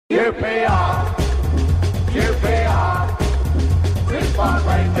QPR, QPR, Christmas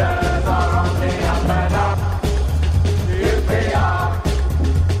Rangers are on the up and up. QPR,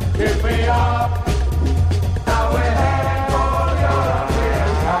 QPR, now we're heading for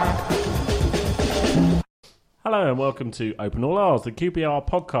European Cup. Hello and welcome to Open All R's, the QPR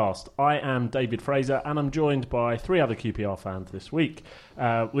podcast. I am David Fraser and I'm joined by three other QPR fans this week.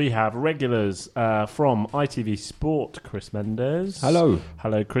 We have regulars from ITV Sport, Chris Mendes. Hello.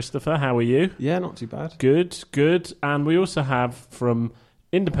 Hello, Christopher. How are you? Yeah, not too bad. Good, good. And we also have from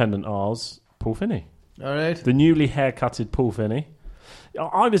Independent R's, Paul Finney. All right. The newly haircutted Paul Finney.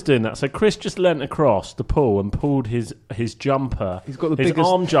 I was doing that, so Chris just leant across the pool and pulled his jumper, He's got the his biggest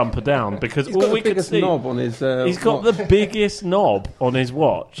arm jumper down because He's all got we the could biggest see. knob on his. He's got watch. the biggest knob on his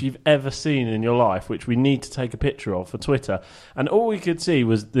watch you've ever seen in your life, which we need to take a picture of for Twitter. And all we could see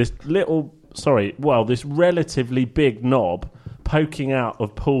was this this relatively big knob poking out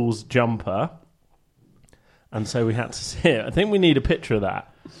of Paul's jumper. And so we had to see it. I think we need a picture of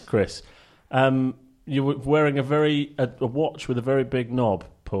that, Chris. You were wearing a watch with a very big knob,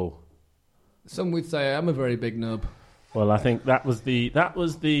 Paul. Some would say I'm a very big nub. Well, I think that was the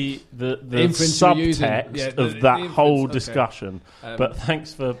inference subtext of that whole discussion. Okay. But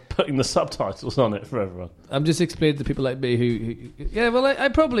thanks for putting the subtitles on it for everyone. I'm just explaining to people like me who I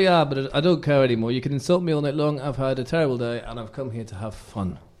probably are, but I don't care anymore. You can insult me all night long. I've had a terrible day, and I've come here to have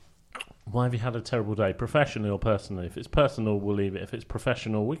fun. Why have you had a terrible day, professionally or personally? If it's personal, we'll leave it. If it's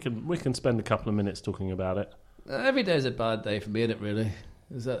professional, we can spend a couple of minutes talking about it. Every day is a bad day for me, isn't it? Really?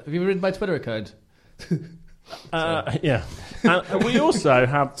 Have you ever read my Twitter account? Yeah. And we also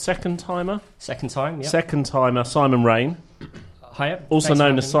have second timer Simon Raine, Hiya. also Thanks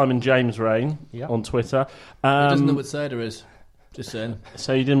known for as having Simon James Raine on Twitter. He doesn't know what cider is. Just saying.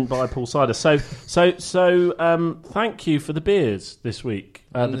 So you didn't buy Paul cider. So thank you for the beers this week.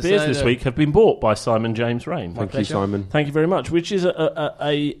 The beers this week have been bought by Simon James Raine. Thank you, Simon. Thank you very much. Which is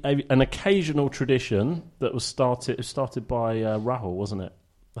an occasional tradition that was started by Rahul, wasn't it?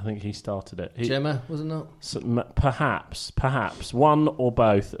 I think he started it. Gemma, wasn't it? So, perhaps one or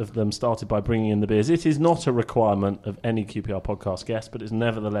both of them started by bringing in the beers. It is not a requirement of any QPR podcast guest, but it's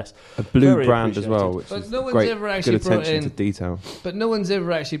nevertheless A blue very brand as appreciated. well, which But is no one's great. ever actually Good brought attention in. to detail. But no one's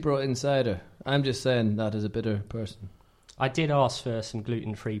ever actually brought in cider. I'm just saying that as a bitter person. I did ask for some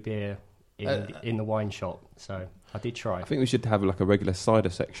gluten-free beer in the wine shop, so I did try. I think we should have like a regular cider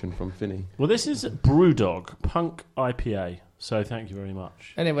section from Finney. Well, this is Brewdog Punk IPA. So thank you very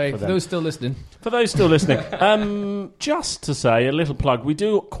much. Anyway, for those still listening. Just to say, a little plug, we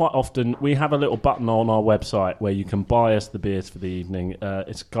do quite often, we have a little button on our website where you can buy us the beers for the evening.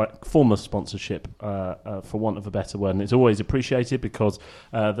 It's a form of sponsorship, for want of a better word, and it's always appreciated because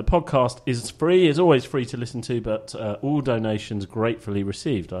the podcast is free, is always free to listen to, but all donations gratefully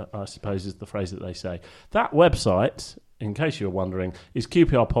received, I suppose is the phrase that they say. That website, in case you're wondering, is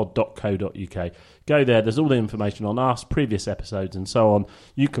qprpod.co.uk. Go there, there's all the information on us, previous episodes and so on.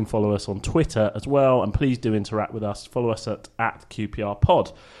 You can follow us on Twitter as well, and please do interact with us. Follow us at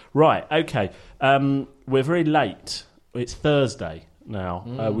QPRpod. Right, okay. We're very late. It's Thursday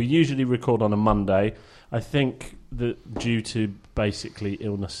now. We usually record on a Monday. I think that due to basically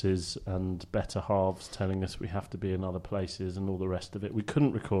illnesses and better halves telling us we have to be in other places and all the rest of it, we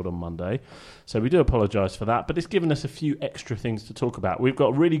couldn't record on Monday. So we do apologise for that, but it's given us a few extra things to talk about. We've got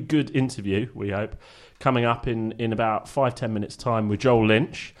a really good interview, we hope, coming up in about 5-10 minutes' time with Joel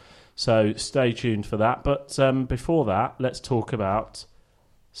Lynch. So stay tuned for that. But before that, let's talk about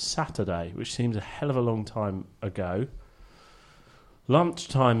Saturday, which seems a hell of a long time ago.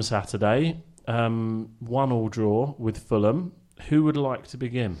 Lunchtime Saturday. 1-1 draw with Fulham. Who would like to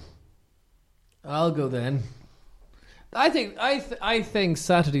begin? I'll go then. I think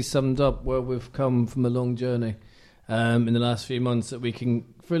Saturday summed up where we've come from a long journey in the last few months. That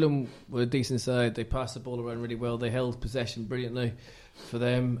Fulham were a decent side. They passed the ball around really well. They held possession brilliantly for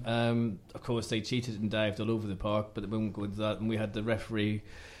them. Of course, they cheated and dived all over the park, but we won't go into that. And we had the referee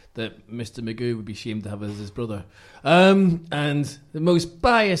that Mr. Magoo would be ashamed to have as his brother. And the most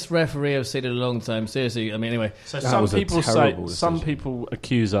biased referee I've seen in a long time. Seriously, I mean, anyway. So some people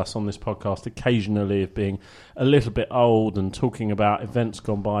accuse us on this podcast occasionally of being a little bit old and talking about events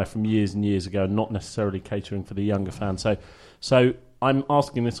gone by from years and years ago, not necessarily catering for the younger fans. So I'm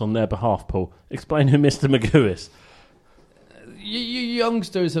asking this on their behalf, Paul. Explain who Mr. Magoo is. You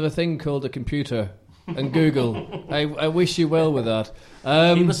youngsters have a thing called a computer and Google. I wish you well with that.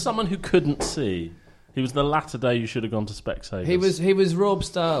 He was someone who couldn't see. He was the latter day you should have gone to Specsavers. He was Rob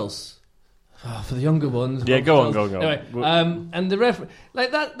Stiles. Oh, for the younger ones. Yeah, Rob go on, Stiles. go on. Anyway, and the referee,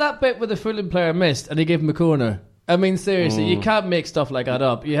 like that bit where the Fulham player missed and he gave him a corner. I mean, seriously, you can't make stuff like that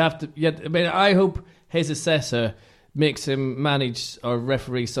up. You have to. I mean, I hope his assessor makes him manage or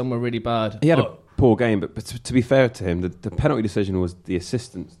referee somewhere really bad. He had a poor game, but to be fair to him, the penalty decision was the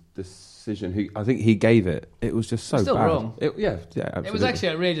assistant's decision. Who I think he gave it. It was just so Still bad. wrong. Yeah, absolutely. It was actually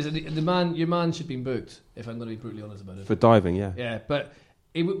outrageous. And your man should have been booked, if I'm going to be brutally honest about it. for diving. Yeah. Yeah, but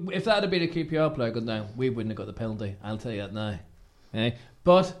if that had been a QPR player gone down, we wouldn't have got the penalty. I'll tell you that now. Eh?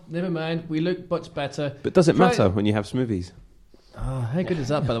 But never mind, we look much better. But does it matter when you have smoothies? Oh, how good is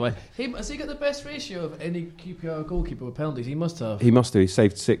that, by the way? Has he got the best ratio of any QPR goalkeeper with penalties? He must have. He must do. He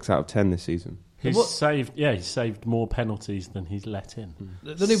saved 6 out of 10 this season. He's saved more penalties than he's let in.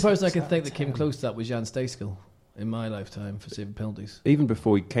 The only person I can think that came close to that was Jan Stejskal in my lifetime for saving penalties. Even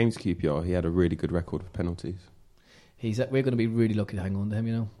before he came to QPR, he had a really good record for penalties. We're going to be really lucky to hang on to him,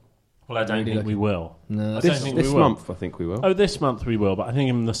 you know. Well, I don't think we will. No, This month, I think we will. Oh, this month we will, but I think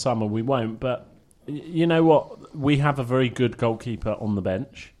in the summer we won't. But you know what? We have a very good goalkeeper on the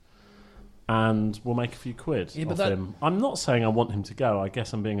bench, and we'll make a few quid off him. I'm not saying I want him to go. I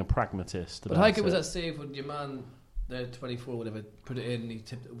guess I'm being a pragmatist. But how good was that save when your man, the 24 whatever, put it in and he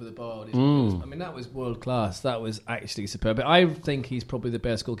tipped it over the bar? I mean, that was world class. That was actually superb. But I think he's probably the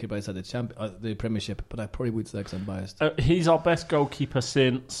best goalkeeper outside the Premiership, but I probably would say because I'm biased. He's our best goalkeeper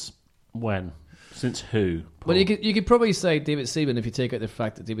since when? Since who? Paul? Well, you could probably say David Seaman if you take out the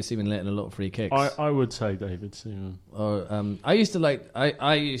fact that David Seaman let in a lot of free kicks. I would say David Seaman. Or I used to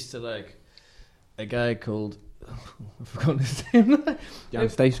like a guy called I've forgotten his name. Jan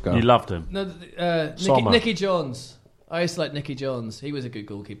Stejskal. You loved him. No, Nicky Johns. I used to like Nicky Johns. He was a good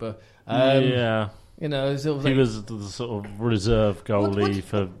goalkeeper. Yeah. You know, he was the sort of reserve goalie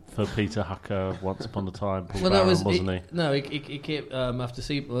for Peter Hucker once upon a time. Paul Barron, wasn't he? No, he came after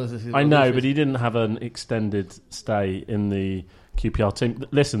Seaman. I know, but he didn't have an extended stay in the QPR team.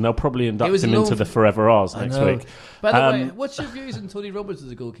 Listen, they'll probably induct him into the Forever Ours next week. By the way, what's your views on Tony Roberts as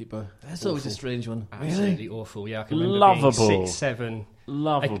a goalkeeper? That's always a strange one. Absolutely awful. Yeah, I can remember being 6'7",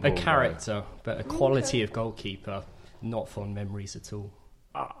 lovable, a character, but a quality of goalkeeper, not fond memories at all.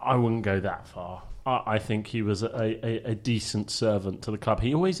 I wouldn't go that far. I think he was a decent servant to the club.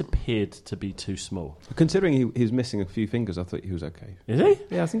 He always appeared to be too small. Considering he was missing a few fingers, I thought he was okay. Is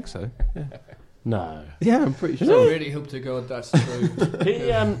he? Yeah, I think so. Yeah. No. Yeah, I'm pretty I sure. really hope to God that's true.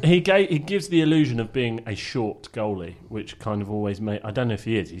 He gives the illusion of being a short goalie, which kind of always made. I don't know if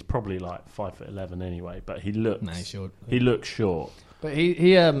he is. He's probably like 5'11" anyway, but he looks. Nah, he's short. He looks short. But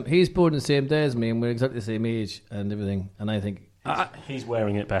he's born the same day as me, and we're exactly the same age and everything. And I think he's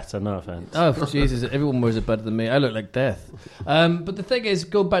wearing it better. No offense. Oh Jesus! Everyone wears it better than me. I look like death. But the thing is,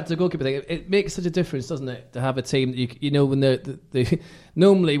 going back to the goalkeeper thing, it makes such a difference, doesn't it, to have a team that you know when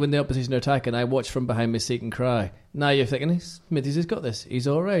normally when the opposition are attacking, I watch from behind my seat and cry. Now you're thinking, Smithies has got this. He's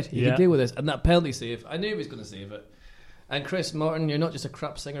all right. He can deal with this. And that penalty save, I knew he was going to save it. And Chris Martin, you're not just a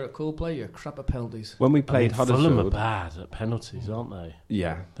crap singer at Coldplay, you're crap at penalties. When we played Huddersfield... Fulham are bad at penalties, aren't they?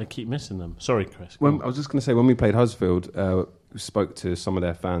 Yeah. They keep missing them. Sorry, Chris. I was just going to say, when we played Huddersfield, we spoke to some of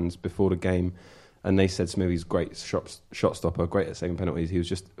their fans before the game, and they said Smithy's great shot stopper, great at saving penalties. He was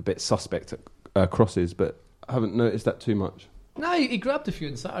just a bit suspect at crosses, but I haven't noticed that too much. No, he grabbed a few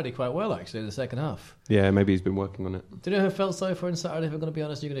on Saturday quite well, actually, in the second half. Yeah, maybe he's been working on it. Do you know who I felt sorry for on Saturday? If I'm going to be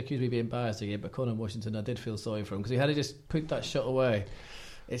honest, you're going to accuse me of being biased again, but Conor Washington, I did feel sorry for him, because he had to just put that shot away.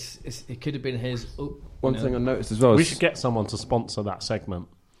 It could have been his... One thing I noticed as well is... We should get someone to sponsor that segment.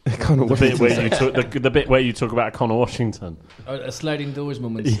 The bit where you talk about Conor Washington. A sliding doors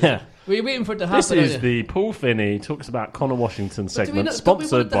moment. Yeah. Were you waiting for it to happen? This is the Paul Finney talks about Conor Washington segment,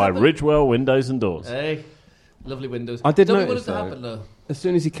 sponsored by Ridgewell Windows and Doors. Hey, lovely windows. I did notice notice to happen, though. As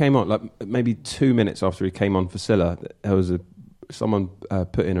soon as he came on, like maybe 2 minutes after he came on for Silla, there was someone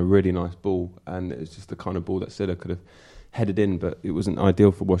put in a really nice ball, and it was just the kind of ball that Silla could have headed in, but it wasn't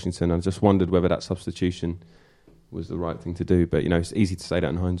ideal for Washington. I just wondered whether that substitution was the right thing to do, but it's easy to say that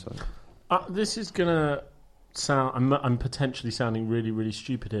in hindsight. This is gonna sound. I'm potentially sounding really, really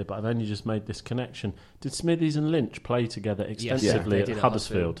stupid here, but I've only just made this connection. Did Smithies and Lynch play together extensively at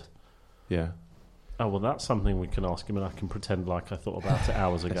Huddersfield? Yeah. Oh, well, that's something we can ask him, and I can pretend like I thought about it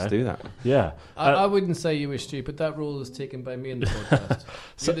hours ago. Let's do that. Yeah. I wouldn't say you were stupid. That role is taken by me in the podcast.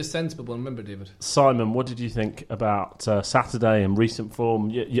 You're the sensible one, remember, David. Simon, what did you think about Saturday and recent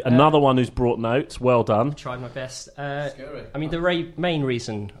form? Another one who's brought notes. Well done. Tried my best. Scary. I mean, the main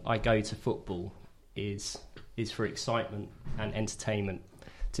reason I go to football is for excitement and entertainment.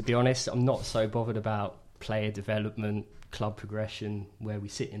 To be honest, I'm not so bothered about player development, club progression, where we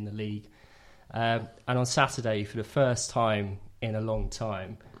sit in the league. And on Saturday, for the first time in a long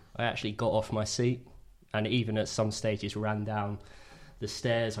time, I actually got off my seat and even at some stages ran down the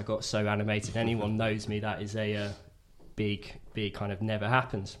stairs. I got so animated. Anyone knows me, that is a big kind of never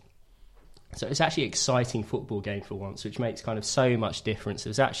happens. So it's actually an exciting football game for once, which makes kind of so much difference.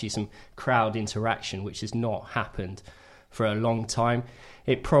 There's actually some crowd interaction, which has not happened for a long time.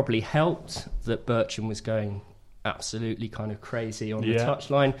 It probably helped that Bertram was going absolutely kind of crazy on the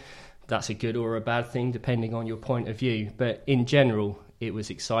touchline. That's a good or a bad thing, depending on your point of view. But in general, it was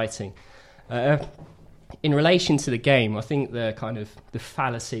exciting. In relation to the game, I think the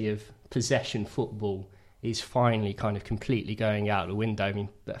fallacy of possession football is finally kind of completely going out the window. I mean,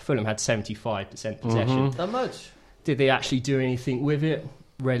 Fulham had 75% possession. That much? Did they actually do anything with it?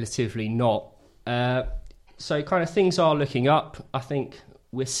 Relatively not. So kind of things are looking up. I think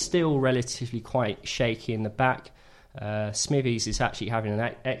we're still relatively quite shaky in the back. Smithies is actually having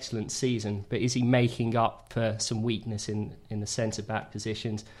an excellent season, but is he making up for some weakness in the centre-back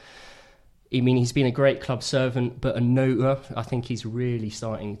positions? I mean, he's been a great club servant, but a noter, I think he's really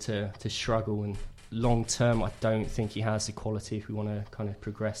starting to struggle, and long term, I don't think he has the quality if we want to kind of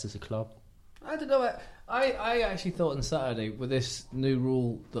progress as a club. I don't know. I actually thought on Saturday, with this new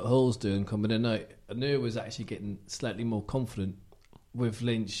rule that Hull's doing coming in, I knew was actually getting slightly more confident with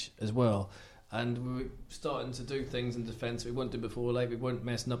Lynch as well. And we were starting to do things in defence we weren't doing before, like we weren't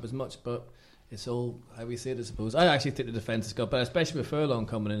messing up as much, but it's all how we see it, I suppose. I actually think the defence has got better, especially with Furlong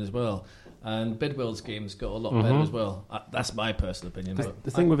coming in as well. And Bidwell's game's got a lot better as well. That's my personal opinion. But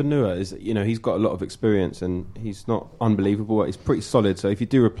the thing with Anua is that, he's got a lot of experience and he's not unbelievable. He's pretty solid. So if you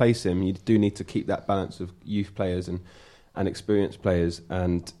do replace him, you do need to keep that balance of youth players and experienced players.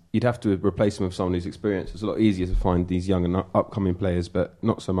 And you'd have to replace him with someone who's experienced. It's a lot easier to find these young and upcoming players, but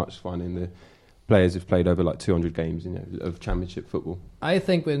not so much finding the players who've played over like 200 games of championship football. I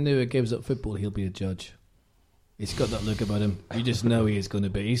think when Anua gives up football, he'll be a judge. He's got that look about him. You just know he is going to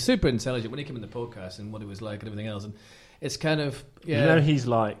be. He's super intelligent. When he came in the podcast and what he was like and everything else, and it's kind of he's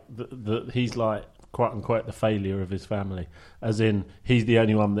like he's like quote unquote the failure of his family, as in he's the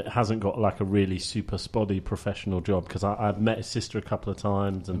only one that hasn't got like a really super spoddy professional job. Because I've met his sister a couple of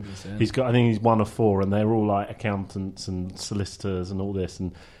times, and he's got, I think he's one of four, and they're all like accountants and solicitors and all this,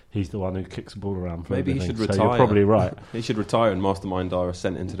 and he's the one who kicks the ball around for Maybe everything. He should retire. So you're probably right. He should retire and mastermind our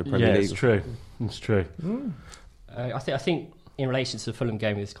ascent into the Premier League. It's true. It's true. I think in relation to the Fulham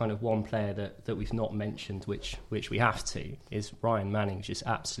game, there's kind of one player that we've not mentioned, which we have to, is Ryan Manning, which is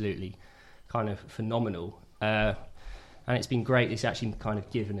absolutely kind of phenomenal. And it's been great. He's actually kind of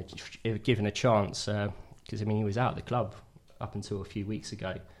given a chance because he was out of the club up until a few weeks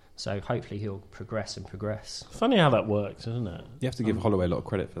ago. So hopefully he'll progress. Funny how that works, isn't it? You have to give Holloway a lot of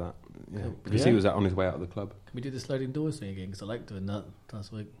credit for that. Yeah, because he was on his way out of the club. Can we do the sliding doors thing again? Because I liked doing that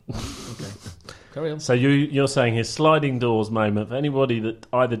last week. Okay, carry on. So you're saying his sliding doors moment, for anybody that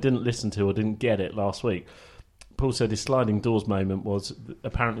either didn't listen to or didn't get it last week, Paul said his sliding doors moment was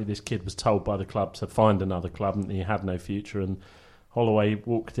apparently this kid was told by the club to find another club and he had no future, and Holloway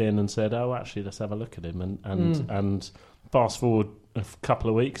walked in and said, "Oh, actually, let's have a look at him." And fast forward a couple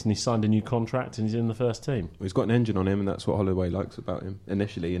of weeks and he signed a new contract and he's in the first team. Well, he's got an engine on him, and that's what Holloway likes about him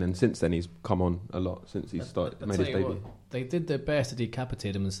initially, and then since then he's come on a lot since he made his debut. They did their best to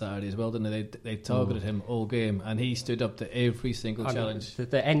decapitate him on Saturday as well, didn't they? They targeted him all game, and he stood up to every single challenge.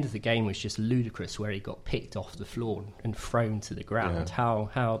 The end of the game was just ludicrous, where he got picked off the floor and thrown to the ground. Yeah.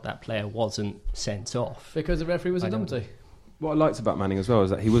 How that player wasn't sent off because the referee was a numpty. What I liked about Manning as well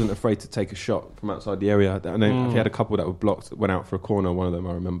is that he wasn't afraid to take a shot from outside the area. I know he had a couple that were blocked, went out for a corner, one of them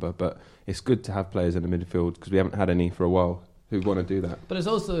I remember. But it's good to have players in the midfield because we haven't had any for a while who want to do that. But it's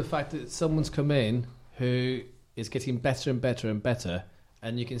also the fact that someone's come in who is getting better and better and better,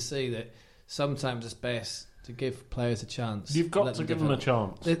 and you can see that sometimes it's best to give players a chance. You've got to give them a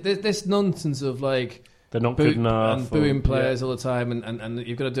chance. This nonsense of like... They're not good enough. And booing players all the time, and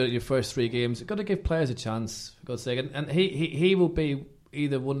you've got to do it in your first 3 games. You've got to give players a chance, for God's sake. And he will be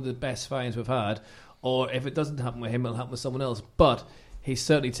either one of the best finds we've had, or if it doesn't happen with him, it'll happen with someone else. But he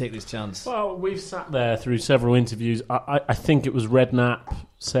certainly take this chance. Well, we've sat there through several interviews. I think it was Redknapp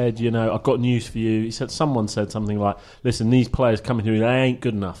said, I've got news for you. He said, someone said something like, listen, these players coming through, they ain't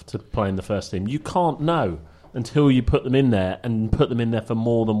good enough to play in the first team. You can't know until you put them in there and put them in there for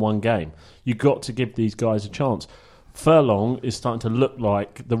more than one game. You've got to give these guys a chance. Furlong is starting to look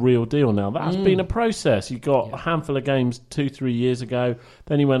like the real deal now. That's been a process. He got a handful of games 2-3 years ago,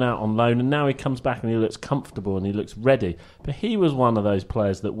 then he went out on loan, and now he comes back and he looks comfortable and he looks ready. But he was one of those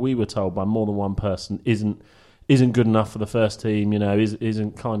players that we were told by more than one person isn't good enough for the first team,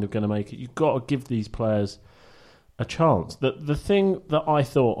 isn't kind of going to make it. You've got to give these players a chance. The thing that I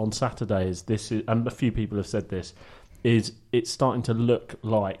thought on Saturday is and a few people have said this, is it's starting to look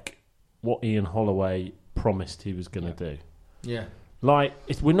like what Ian Holloway promised he was going to do. Yeah. Like,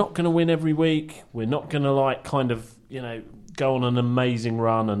 we're not going to win every week. We're not going to, like, kind of, go on an amazing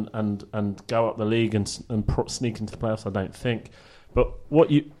run and go up the league and sneak into the playoffs, I don't think. But what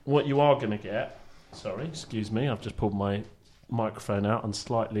you are going to get... Sorry, excuse me. I've just pulled my microphone out and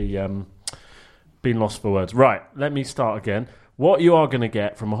slightly been lost for words. Right, let me start again. What you are going to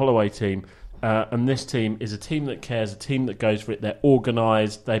get from a Holloway team, and this team, is a team that cares, a team that goes for it. They're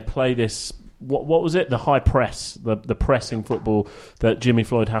organised. They play this... What was it? The high press, the pressing football that Jimmy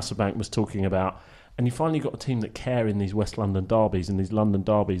Floyd Hasselbank was talking about. And you finally got a team that care in these West London derbies and these London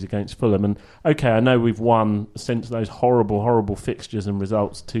derbies against Fulham. And okay, I know we've won since those horrible, horrible fixtures and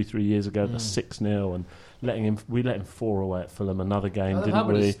results 2-3 years ago, the 6-0, and we let him 4 away at Fulham. Another game, didn't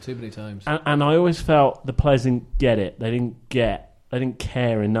we? Too many times. And I always felt the players didn't get it. They didn't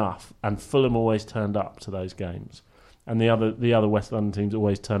care enough. And Fulham always turned up to those games. And the other West London teams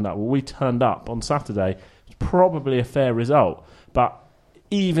always turned up. Well, we turned up on Saturday. It's probably a fair result, but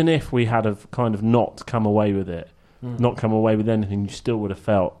even if we had have kind of not come away with it, not come away with anything, you still would have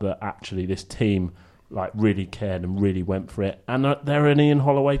felt that actually this team like really cared and really went for it. And they're an Ian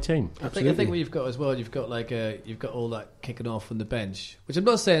Holloway team. I think what you've got as well, you've got all that kicking off from the bench, which I'm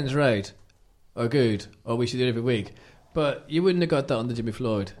not saying is right or good or we should do it every week, but you wouldn't have got that under Jimmy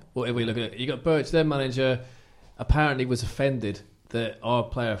Floyd. Whatever we look at it, you got Birch, their manager, apparently was offended that our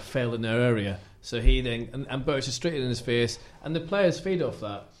player failed in their area. So he then, and Birch is straight in his face, and the players feed off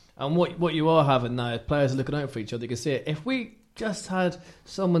that. And what you are having now, players are looking out for each other. You can see it. If we just had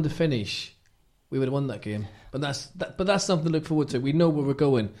someone to finish, we would have won that game. But that's something to look forward to. We know where we're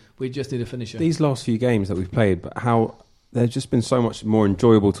going. We just need a finisher. These last few games that we've played, but how they've just been so much more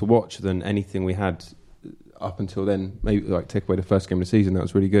enjoyable to watch than anything we had up until then. Maybe like take away the first game of the season, that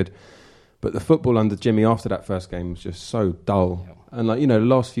was really good. But the football under Jimmy after that first game was just so dull. Yeah. And the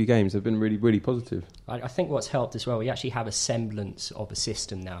last few games have been really, really positive. I think what's helped as well, we actually have a semblance of a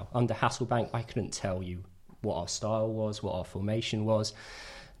system now. Under Hasselbank, I couldn't tell you what our style was, what our formation was.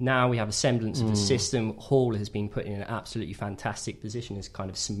 Now we have a semblance of a system. Hall has been put in an absolutely fantastic position, has kind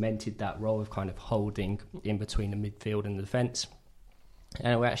of cemented that role of kind of holding in between the midfield and the defence.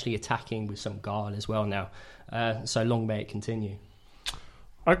 And we're actually attacking with some guile as well now. So long may it continue.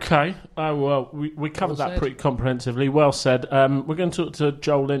 Okay, well, we covered that pretty comprehensively. Well said. We're going to talk to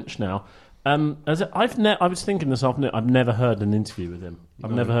Joel Lynch now. I was thinking this afternoon, I've never heard an interview with him.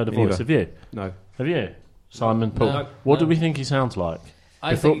 I've never heard a voice. Have you? No. Have you? Simon, Paul? No. What do we think he sounds like?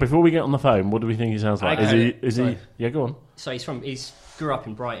 Before we get on the phone, what do we think he sounds like? Is he? Yeah, go on. So he's grew up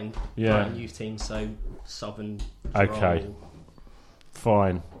in Brighton, Brighton youth team, so southern. Okay,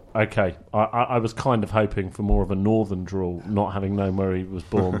 fine. Okay, I was kind of hoping for more of a northern drawl, not having known where he was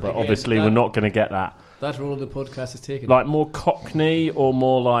born, but obviously we're not going to get that. That role the podcast is taken. Like more Cockney or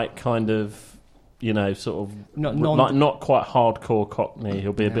more like kind of, sort of not quite hardcore Cockney.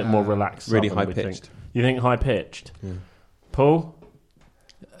 He'll be a bit more relaxed. Really high pitched. You think high pitched? Yeah. Paul?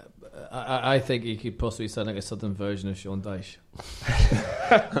 I think he could possibly sound like a southern version of Sean Dyche.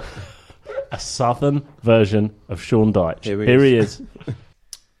 A southern version of Sean Dyche. Here he is.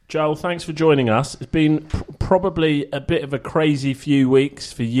 Joel, thanks for joining us. It's been probably a bit of a crazy few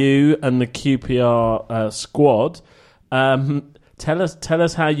weeks for you and the QPR squad. Tell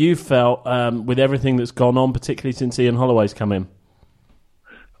us how you felt with everything that's gone on, particularly since Ian Holloway's come in.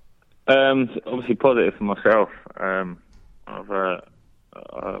 Obviously positive for myself. I've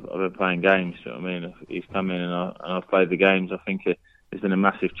been playing games. You know what I mean? He's come in and I've played the games. I think there's been a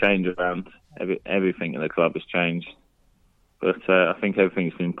massive change around. Everything in the club has changed. But I think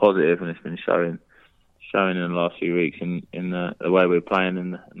everything's been positive and it's been showing in the last few weeks in the way we're playing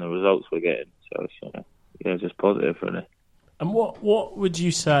and the results we're getting. So it's just positive, really. And what would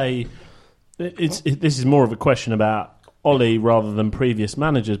you say? This is more of a question about Ollie rather than previous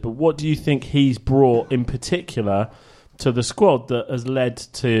managers. But what do you think he's brought in particular to the squad that has led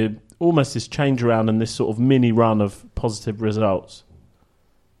to almost this change around and this sort of mini run of positive results?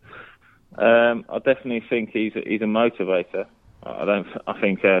 I definitely think he's a motivator. I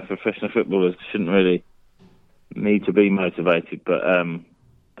think professional footballers shouldn't really need to be motivated, but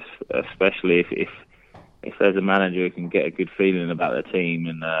especially if there's a manager who can get a good feeling about the team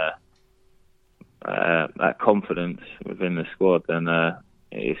and that confidence within the squad, then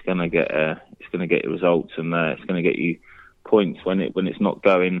it's going to get results and it's going to get you points when it's not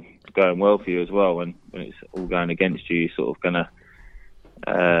going well for you as well. When it's all going against you, you're sort of going to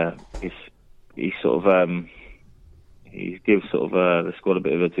he gives the squad a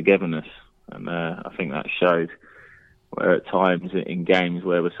bit of a togetherness, and I think that showed. Where at times in games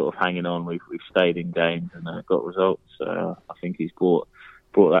where we're sort of hanging on, we've stayed in games and got results. I think he's brought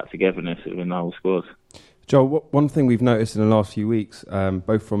that togetherness within the whole squad. Joel, one thing we've noticed in the last few weeks,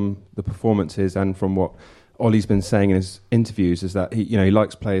 both from the performances and from what Ollie's been saying in his interviews, is that he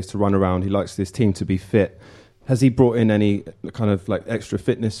likes players to run around. He likes this team to be fit. Has he brought in any kind of like extra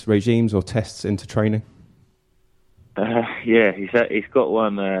fitness regimes or tests into training? Yeah, he's got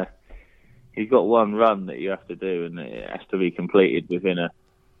one. He's got one run that you have to do, and it has to be completed within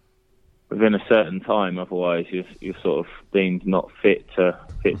a certain time. Otherwise, you're sort of deemed not fit to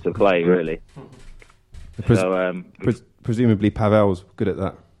play, really. Presumably, Pavel's good at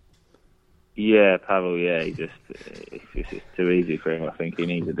that. Yeah, Pavel. Yeah, it's too easy for him. I think he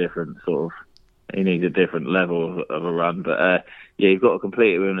needs a different level of a run. But yeah, you've got to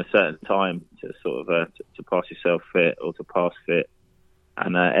complete it within a certain time to sort of to pass yourself fit or to pass fit,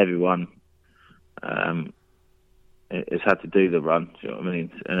 and everyone has had to do the run. Do you know what I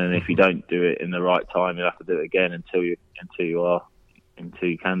mean? And then if you don't do it in the right time, you'll have to do it again until you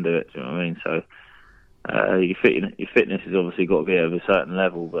can do it. Do you know what I mean? So your fitness has obviously got to be at a certain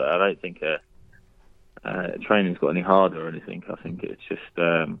level, but I don't think training's got any harder or anything. I think it's just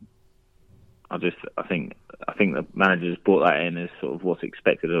I think the manager's brought that in as sort of what's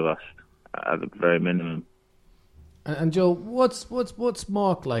expected of us at the very minimum. And Joe, what's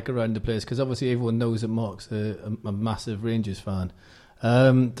Mark like around the place? Because obviously everyone knows that Mark's a massive Rangers fan.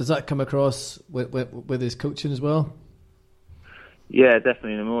 Does that come across with his coaching as well? Yeah,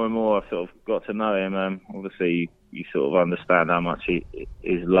 definitely. The more and more I've sort of got to know him, obviously you sort of understand how much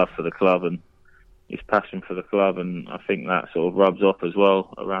his love for the club and his passion for the club, and I think that sort of rubs off as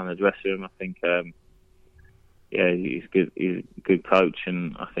well around the dressing room. I think, he's good. He's a good coach,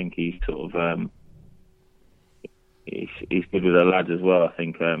 and I think he's sort of he's good with the lads as well. I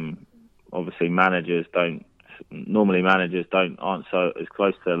think obviously managers aren't so as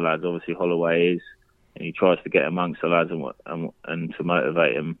close to the lads. Obviously Holloway is, and he tries to get amongst the lads and to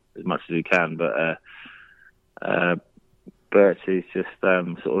motivate them as much as he can. But Birch is just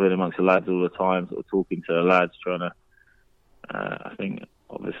sort of in amongst the lads all the time, sort of talking to the lads, trying to. I think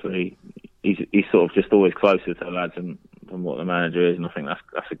obviously he's sort of just always closer to the lads than what the manager is, and I think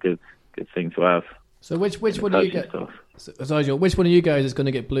that's a good thing to have. So which one of you guys? Sorry, Joel, which one of you guys is going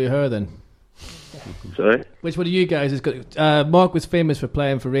to get blue hair then? Sorry? Which one of you guys is going? Mark was famous for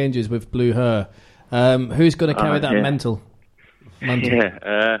playing for Rangers with blue hair. Who's going to carry that mantle?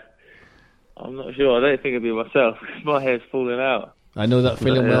 Yeah, I'm not sure. I don't think it'll be myself. My hair's falling out. I know that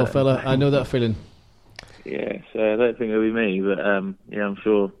feeling well, fella. I know that feeling. Yeah, so I don't think it'll be me, but yeah, I'm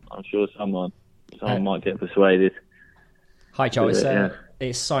sure someone might get persuaded. Hi, Joel.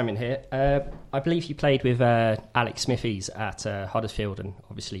 It's Simon here. I believe you played with Alex Smithies at Huddersfield, and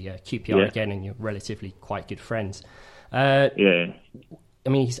obviously QPR again, and you're relatively quite good friends. Yeah. I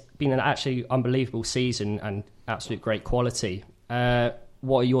mean, he's been an actually unbelievable season and absolute great quality.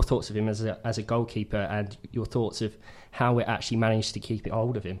 What are your thoughts of him as a goalkeeper, and your thoughts of how we actually managed to keep it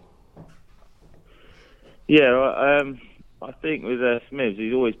hold of him? Yeah, I think with Smiths,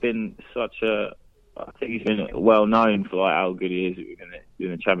 he's always been such a. I think he's been well known for like how good he is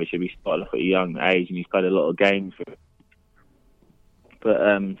in the Championship. He started off at a young age, and he's played a lot of games for it. But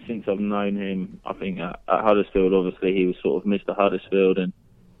since I've known him, I think at Huddersfield, obviously he was sort of Mr. Huddersfield, and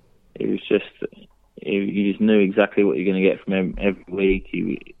he just knew exactly what you're going to get from him every week.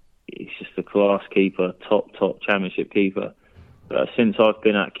 He's just a class keeper, top Championship keeper. But since I've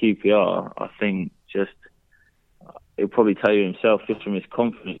been at QPR, I think he'll probably tell you himself, just from his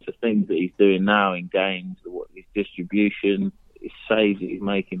confidence, the things that he's doing now in games, his distribution, his saves that he's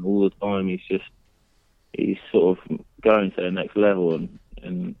making all the time. He's sort of going to the next level,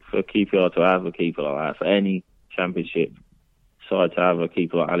 and for QPR to have a keeper like that, for any Championship side to have a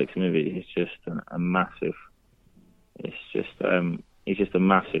keeper like Alex Smithies, it's just a massive. He's just a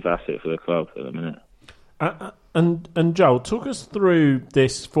massive asset for the club at the minute. And Joel, talk us through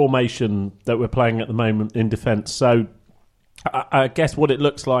this formation that we're playing at the moment in defence. So I guess what it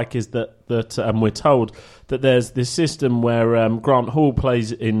looks like is that we're told that there's this system where Grant Hall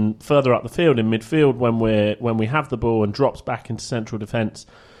plays in further up the field in midfield when we have the ball, and drops back into central defence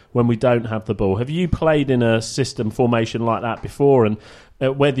when we don't have the ball. Have you played in a system formation like that before? And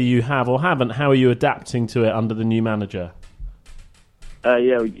whether you have or haven't, how are you adapting to it under the new manager?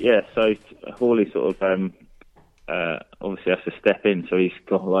 Yeah. So Hawley sort of obviously has to step in, so he's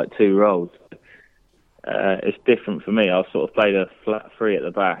got like two roles. It's different for me. I've sort of played a flat three at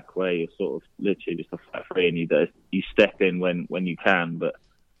the back, where you're sort of literally just a flat three, and you step in when you can. But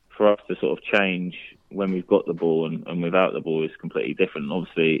for us to sort of change when we've got the ball and without the ball is completely different.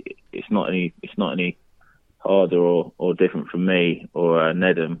 Obviously, it's not any harder or different from me or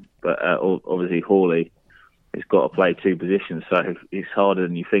Nedham, but obviously Hawley has got to play two positions, so it's harder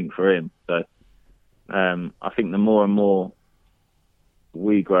than you think for him. So I think the more and more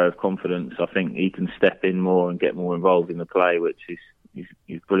we grow of confidence, I think he can step in more and get more involved in the play, which he's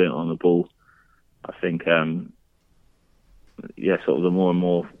brilliant on the ball. I think, sort of the more and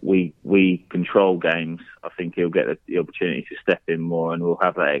more we control games, I think he'll get the opportunity to step in more, and we'll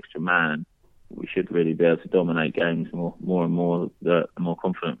have that extra man. We should really be able to dominate games more and more the more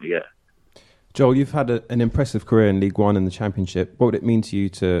confident we get. Joel, you've had an impressive career in League One and the Championship. What would it mean to you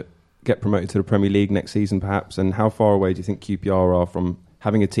to get promoted to the Premier League next season, perhaps? And how far away do you think QPR are from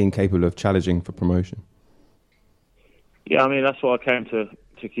having a team capable of challenging for promotion? Yeah, I mean, that's why I came to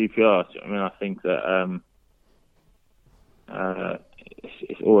QPR. I mean, I think that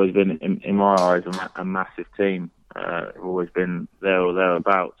it's always been, in my eyes, a massive team. It's always been there or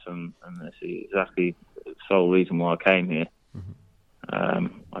thereabouts, and that's exactly the sole reason why I came here.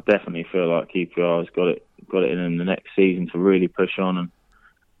 I definitely feel like QPR has got it in the next season to really push on and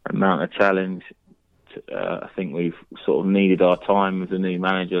mount a challenge. I think we've sort of needed our time as a new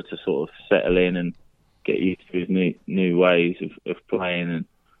manager to sort of settle in and get used to his new ways of playing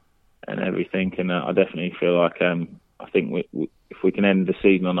and everything. And I definitely feel like I think if we can end the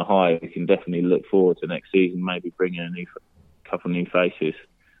season on a high, we can definitely look forward to next season, maybe bring in a couple of new faces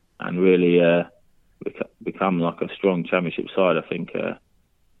and really become like a strong Championship side. I think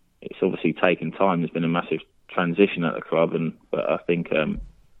it's obviously taken time. There's been a massive transition at the club, but I think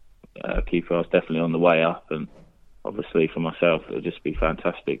QPR is definitely on the way up. And obviously for myself, it'll just be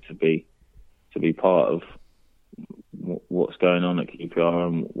fantastic to be part of what's going on at QPR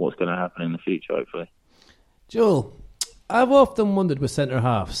and what's going to happen in the future, hopefully. Joel, I've often wondered with centre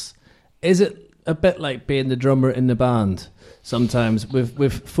halves, is it a bit like being the drummer in the band sometimes,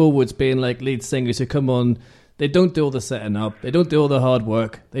 with forwards being like lead singers who come on, they don't do all the setting up, they don't do all the hard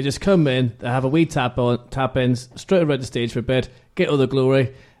work, they just come in, they have a wee tap ins, straight around the stage for a bit, get all the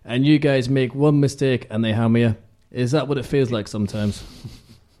glory, and you guys make one mistake and they hammer you. Is that what it feels like sometimes?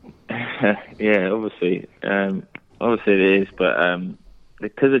 Yeah, obviously it is, but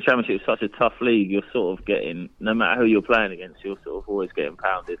because the Championship is such a tough league, you're sort of getting, no matter who you're playing against, you're sort of always getting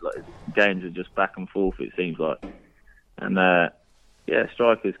pounded. Like, games are just back and forth, it seems like. And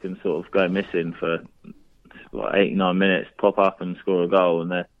strikers can sort of go missing for like 89 minutes, pop up and score a goal,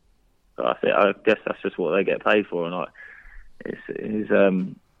 and I guess that's just what they get paid for. And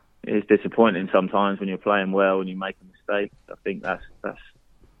it's disappointing sometimes when you're playing well and you make a mistake. I think that's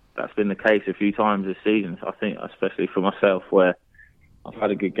been the case a few times this season. I think, especially for myself, where I've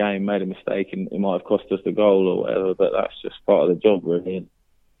had a good game, made a mistake, and it might have cost us the goal or whatever, but that's just part of the job, really. And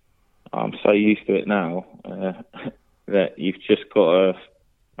I'm so used to it now that you've just got to...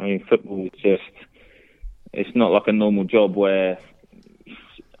 I mean, football is just... It's not like a normal job where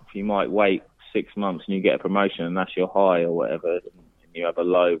you might wait 6 months and you get a promotion and that's your high or whatever, and you have a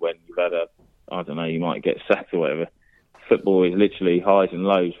low when you've had you might get sacked or whatever. Football is literally highs and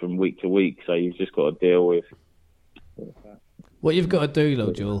lows from week to week, so you've just got to deal with that. What you've got to do,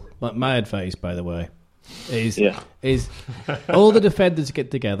 though, Joel, like my advice, by the way, is all the defenders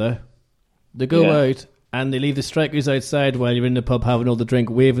get together, they go out and they leave the strikers outside while you're in the pub having all the drink,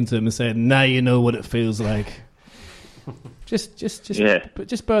 waving to them and saying, "Now you know what it feels like." just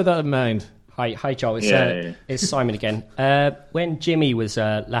bear that in mind. Hi, Joel. It's Simon again. When Jimmy was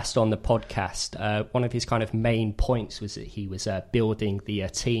last on the podcast, one of his kind of main points was that he was building the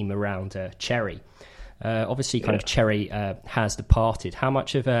team around Cherry. Obviously, kind of Cherry has departed. How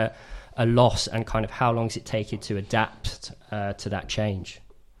much of a loss, and kind of how long does it take you to adapt to that change?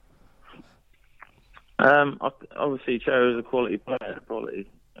 Obviously, Cherry is a quality player, a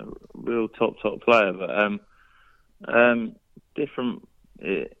real top player, but different.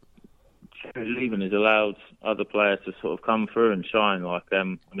 Cherry leaving has allowed other players to sort of come through and shine. Like,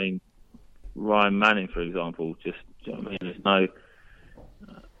 Ryan Manning, for example. Just, you know what I mean? There's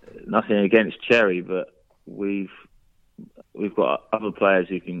nothing against Cherry, but we've got other players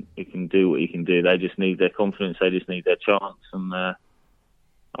who can do what he can do. They just need their confidence. They just need their chance. And I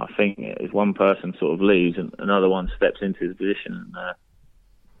think if one person sort of leaves and another one steps into his position,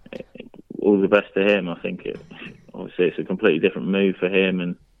 all the best to him. I think obviously it's a completely different move for him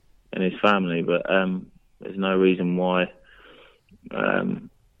and his family, but there's no reason why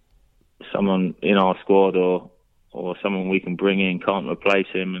someone in our squad or someone we can bring in can't replace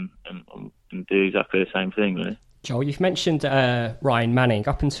him and do exactly the same thing, really. Joel, you've mentioned Ryan Manning.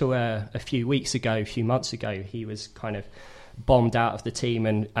 Up until a few months ago, he was kind of bombed out of the team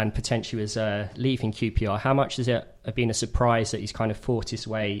and potentially was leaving QPR. How much has it been a surprise that he's kind of fought his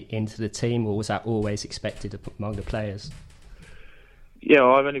way into the team, or was that always expected among the players? Yeah,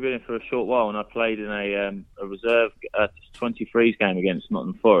 well, I've only been in for a short while, and I played in a reserve 23s game against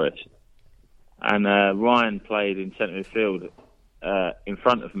Nottingham Forest. and Ryan played in centre midfield in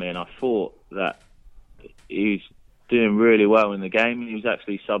front of me, and I thought that he was doing really well in the game. He was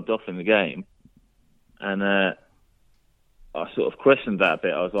actually subbed off in the game, and I sort of questioned that a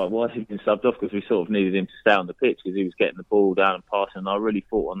bit. I was like, why has he been subbed off? Because we sort of needed him to stay on the pitch because he was getting the ball down and passing. And I really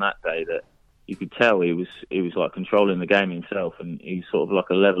thought on that day that you could tell he was like controlling the game himself, and he's sort of like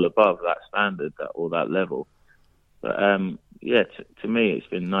a level above that standard or that level. But to me, it's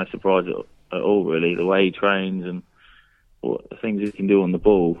been no surprise at all, really. The way he trains and what the things he can do on the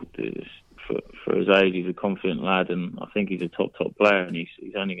ball. For his age, he's a confident lad, and I think he's a top player, and he's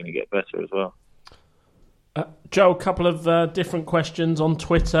only going to get better as well. Joe, a couple of different questions on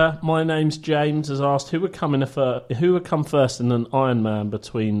Twitter. My name's James has asked who would come first in an Ironman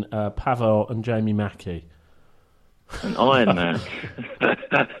between Pavel and Jamie Mackie. An Ironman.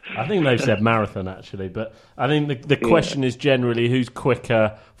 I think they've said marathon actually, but I think the question is generally who's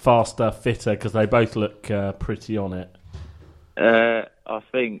quicker, faster, fitter, because they both look pretty on it. I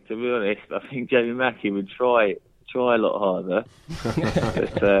think, to be honest, Jamie Mackie would try a lot harder,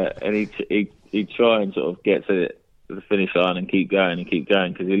 but, and he'd try and sort of get to the finish line and keep going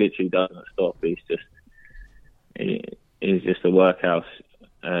because he literally doesn't stop. He's just a workhouse,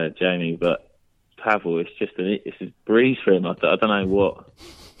 Jamie. But Pavel, it's a breeze for him. I don't know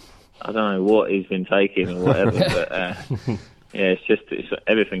what he's been taking or whatever, but. Yeah,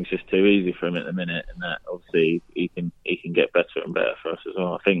 everything's just too easy for him at the minute, and that obviously he can get better and better for us as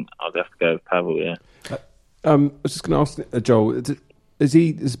well. I think I'd have to go with Pavel. Yeah. I was just going to ask Joel,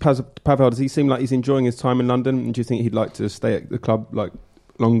 Pavel? Does he seem like he's enjoying his time in London? And do you think he'd like to stay at the club like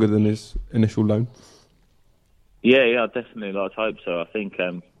longer than his initial loan? Yeah, definitely. I'd hope so. I think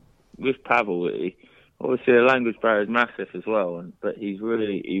with Pavel, obviously the language barrier is massive as well, but he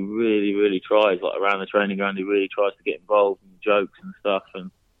really tries. Like around the training ground, he really tries to get involved in jokes and stuff,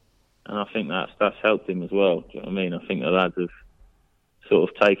 and I think that's helped him as well. Do you know what I mean? I think the lads have sort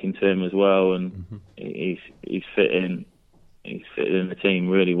of taken to him as well, and he's fit in the team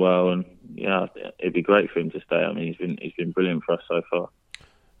really well, and yeah, it'd be great for him to stay. I mean, he's been brilliant for us so far.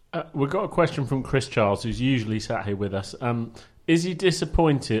 We've got a question from Chris Charles, who's usually sat here with us. Is he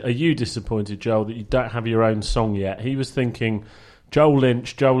disappointed? Are you disappointed, Joel, that you don't have your own song yet? He was thinking Joel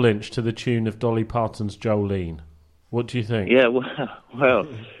Lynch to the tune of Dolly Parton's Jolene. What do you think? Yeah, well,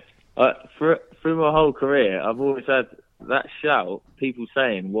 through my whole career, I've always had that shout, people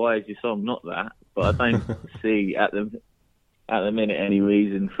saying, why is your song not that? But I don't see at the minute any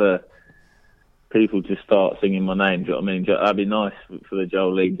reason for people to start singing my name. Do you know what I mean? That'd be nice for the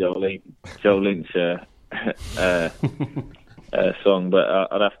Joel Lynch song, but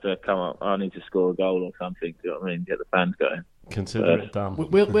I'd have to come up. I need to score a goal or something. Do you know what I mean? Get the fans going. Consider it done.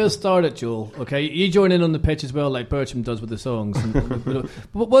 We'll start it, Joel. Okay, you join in on the pitch as well, like Bertram does with the songs.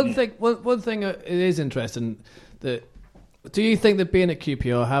 But one thing it is interesting. Do you think that being at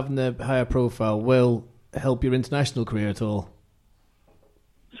QPR, having the higher profile, will help your international career at all?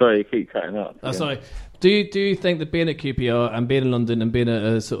 Sorry, you keep cutting up. Sorry. Do you think that being at QPR and being in London and being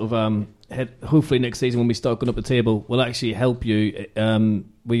a sort of hopefully next season when we start going up the table will actually help you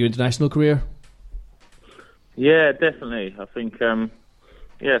with your international career? Yeah, definitely. I think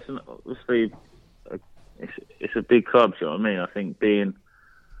it's obviously it's a big club. Do you know what I mean? I think being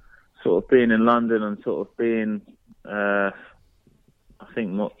in London and sort of being I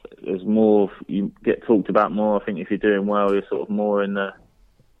think there's more, you get talked about more. I think if you're doing well, you're sort of more in the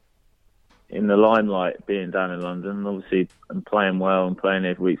limelight being down in London. Obviously, and playing well and playing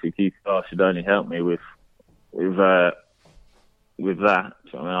every week for QPR should only help me with that.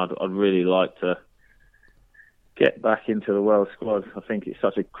 So, I mean, I'd really like to get back into the world squad. I think it's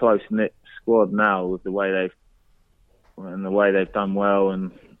such a close knit squad now with the way they've done well,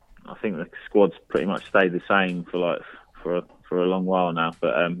 and I think the squad's pretty much stayed the same for a long while now.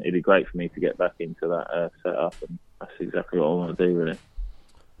 But it'd be great for me to get back into that setup, and that's exactly what I want to do, really.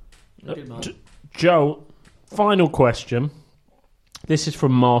 Joe, final question. This is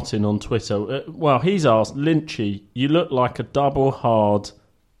from Martin on Twitter. He's asked, Lynchy, you look like a double hard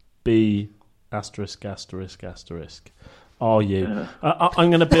B ******. Are you? I'm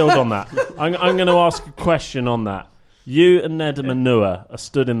going to build on that. I'm going to ask a question on that. You and Nedum and Nua are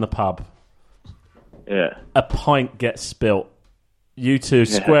stood in the pub. Yeah. A pint gets spilt. You two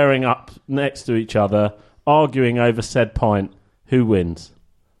squaring up next to each other, arguing over said pint. Who wins?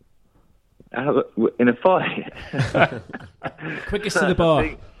 In a fight? Quickest to the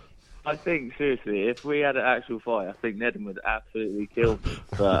bar. I think seriously, if we had an actual fight, I think Nedum would absolutely kill me.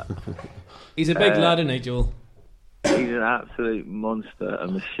 But he's a big lad, isn't he, Joel? He's an absolute monster, a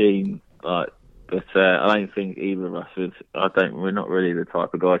machine. But I don't think either of us would. We're not really the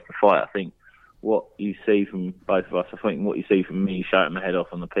type of guys to fight. I think what you see from both of us. I think what you see from me shouting my head off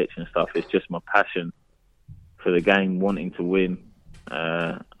on the pitch and stuff is just my passion for the game, wanting to win.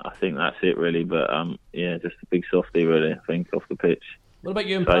 I think that's it really. But just a big softie really. I think off the pitch. What about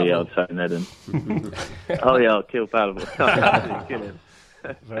you and So Pavel? yeah, I'd say Nedden. Oh yeah, I'll kill Pavel. I'll kill him.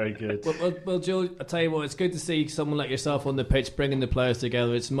 Very good. Well, Joe, I tell you what, it's good to see someone like yourself on the pitch bringing the players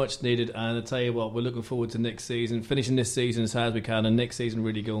together. It's much needed, and I tell you what, we're looking forward to next season, finishing this season as hard as we can, and next season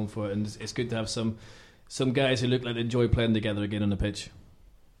really going for it. And it's good to have some guys who look like they enjoy playing together again on the pitch.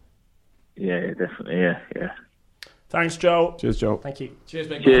 Yeah, definitely. Yeah. Thanks, Joel. Cheers, Joel. Thank you. Cheers,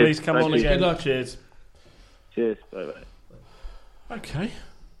 mate. Cheers. Please come Thank on you. again. Good luck. Cheers. Cheers. Bye. Okay.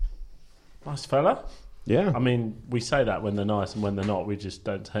 Nice fella. Yeah. I mean, we say that when they're nice, and when they're not, we just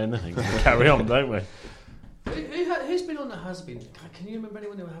don't say anything. We carry on, don't we? Who's been on that has been? Can you remember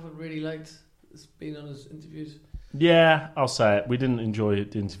anyone who haven't really liked has been on his interviews? Yeah, I'll say it. We didn't enjoy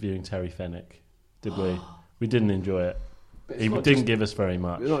interviewing Terry Fenwick, did we? We didn't enjoy it. He didn't give us very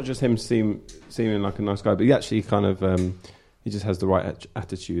much. It's not just him seeming like a nice guy, but he actually kind of he just has the right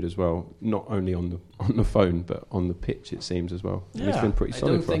attitude as well. Not only on the phone, but on the pitch, it seems as well. And Yeah. he's been pretty I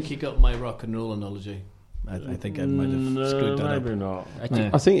solid don't for think us. he got my rock and roll analogy. I think I might have screwed that up. Maybe not.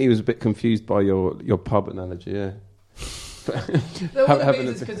 I think he was a bit confused by your pub analogy. Yeah. No, what it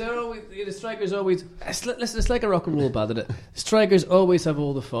means is because they're always the strikers always. Listen, it's like a rock and roll band, isn't it? Strikers always have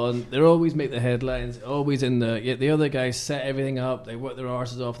all the fun. They always make the headlines. Always in the. Yet the other guys set everything up. They work their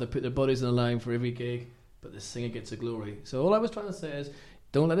arses off. They put their bodies on the line for every gig. But the singer gets the glory. So all I was trying to say is,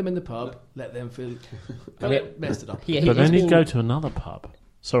 don't let them in the pub. Let them feel. Messed it up. But then he'd go to another pub.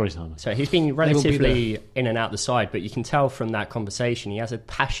 Sorry, Simon. So he's been be relatively in and out the side, but you can tell from that conversation he has a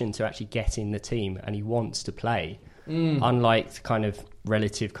passion to actually get in the team and he wants to play. Unlike the kind of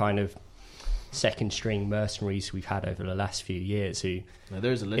relative kind of second string mercenaries we've had over the last few years who,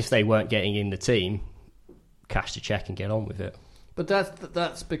 There's a list. if they weren't getting in the team, cash the check and get on with it. But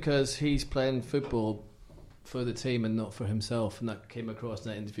that's because he's playing football for the team and not for himself, and that came across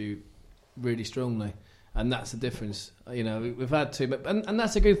in that interview really strongly. And that's the difference. You know, we've had two, and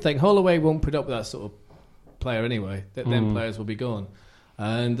that's a good thing. Holloway won't put up with that sort of player anyway. Them players will be gone.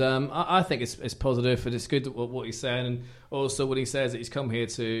 And I think it's positive, and it's good what he's saying, and also when he says that he's come here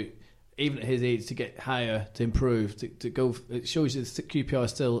to, even at his age, to get higher, to improve, to go. It shows you that QPR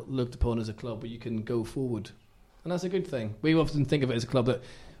is still looked upon as a club where you can go forward, and that's a good thing. We often think of it as a club that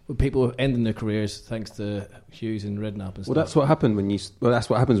where people are ending their careers thanks to Hughes and Redknapp and stuff. Well, that's what happened that's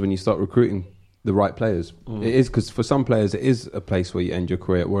what happens when you start recruiting the right players. It is, because for some players it is a place where you end your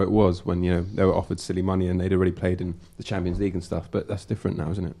career, where it was when they were offered silly money and they'd already played in the Champions League and stuff. But that's different now,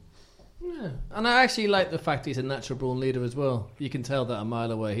 isn't it? Yeah, and I actually like the fact he's a natural born leader as well. You can tell that a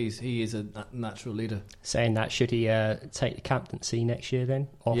mile away. He is a natural leader. Saying that, should he take the captaincy next year then?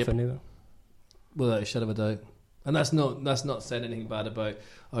 Off Nua? Without a shadow of a doubt. And that's not saying anything bad about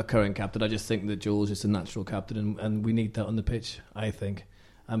our current captain. I just think that Joel's just a natural captain, and we need that on the pitch, I think.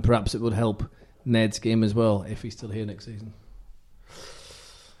 And perhaps it would help Ned's game as well if he's still here next season.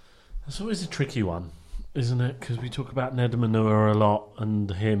 That's always a tricky one, isn't it? Because we talk about Ned Manure a lot, and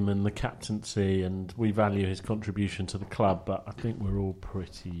him and the captaincy, and we value his contribution to the club, but I think we're all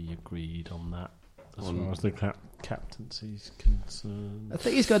pretty agreed on that as far as the captaincy is concerned. I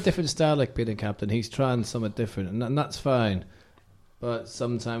think he's got a different style like being a captain. He's trying something different, and that's fine. But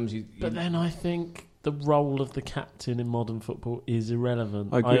sometimes But then I think the role of the captain in modern football is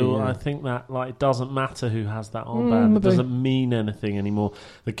irrelevant. I agree, I think that it doesn't matter who has that armband. It doesn't mean anything anymore.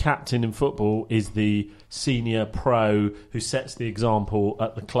 The captain in football is the senior pro who sets the example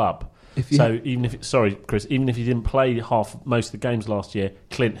at the club. Even if he didn't play most of the games last year,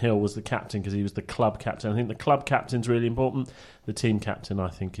 Clint Hill was the captain because he was the club captain. I think the club captain's really important. The team captain, I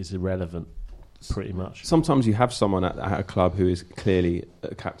think, is irrelevant. Pretty much. Sometimes you have someone at a club who is clearly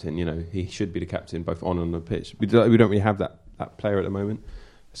a captain. He should be the captain both on and on the pitch. We don't really have that player at the moment.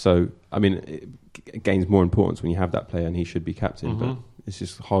 So, I mean, it gains more importance when you have that player, and he should be captain. But it's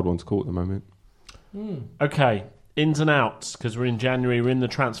just a hard one to call at the moment. Okay, ins and outs, because we're in January. We're in the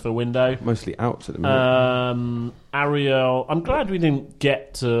transfer window. Mostly outs at the moment. Ariel, I'm glad we didn't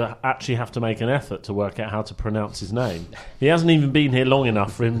get to actually have to make an effort to work out how to pronounce his name. He hasn't even been here long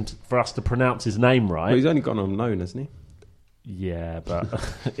enough for us to pronounce his name right. Well, he's only gone on loan, hasn't he? Yeah, but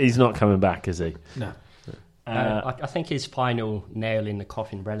he's not coming back, is he? No. I think his final nail in the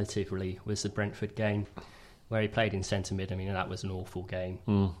coffin relatively was the Brentford game where he played in centre mid. I mean, that was an awful game.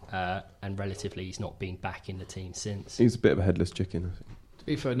 And relatively he's not been back in the team since. He's a bit of a headless chicken, I think. To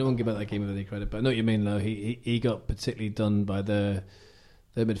be fair, no one give out that game any credit, but I know what you mean, though. He got particularly done by the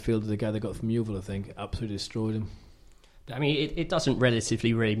midfielder, the guy they got from Yeovil, I think. Absolutely destroyed him. I mean, it doesn't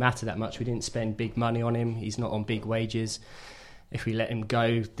relatively really matter that much. We didn't spend big money on him. He's not on big wages. If we let him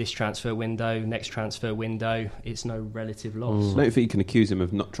go this transfer window, next transfer window, it's no relative loss. I don't think you can accuse him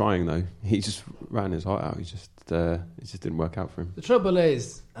of not trying, though. He just ran his heart out. It just didn't work out for him. The trouble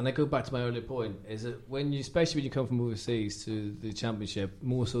is, and I go back to my earlier point, is that especially when you come from overseas to the Championship,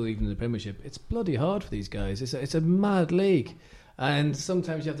 more so even the Premiership, it's bloody hard for these guys. It's a mad league, and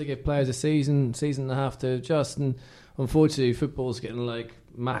sometimes you have to give players a season and a half to adjust. And unfortunately, football's getting like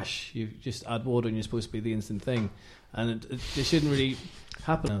mash. You just add water, and you're supposed to be the instant thing. And it shouldn't really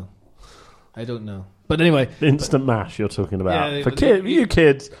happen. No. I don't know. But anyway. Instant mash you're talking about. Yeah, for you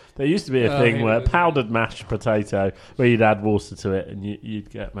kids, there used to be a thing where powdered mashed potato, where you'd add water to it and you'd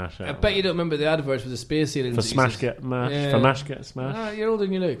get mash out. I bet you don't remember the adverts with the space ceiling. For smash get mash. Yeah. For mash get smash. Ah, you're older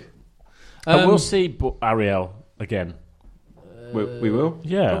than you look. We'll see Ariel again. We will?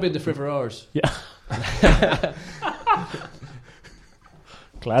 Yeah. Probably in the Friver hours. Yeah.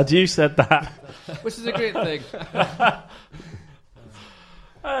 Glad you said that. Which is a great thing.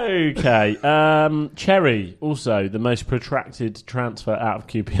 Okay. Cherry, also the most protracted transfer out of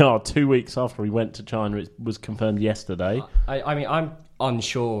QPR 2 weeks after he went to China. It was confirmed yesterday. I mean, I'm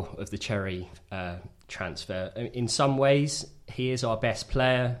unsure of the Cherry transfer. In some ways, he is our best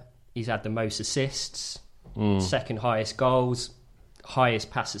player. He's had the most assists, second highest goals, highest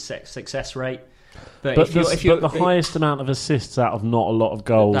pass success rate. But the highest amount of assists out of not a lot of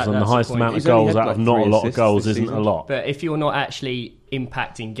goals, and the highest amount of goals out of not a lot of goals isn't a lot. But if you're not actually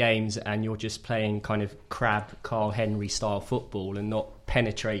impacting games and you're just playing kind of crab Carl Henry style football and not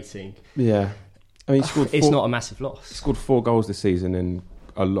penetrating, I mean, it's not a massive loss. He scored 4 goals this season in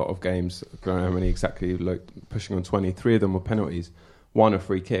a lot of games. I don't know how many exactly, like pushing on 20. 3 of them were penalties, 1 a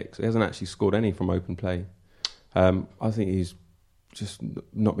free kick. So he hasn't actually scored any from open play. I think he's just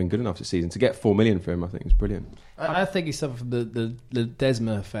not been good enough this season. To get 4 million for him, I think is brilliant. I think he suffered from the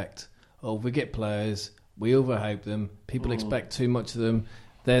Desma effect. We get players, we overhype them, people expect too much of them,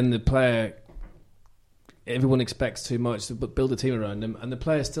 then the player, everyone expects too much to build a team around him, and the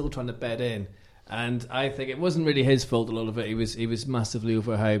player's still trying to bed in. And I think it wasn't really his fault. A lot of it, he was massively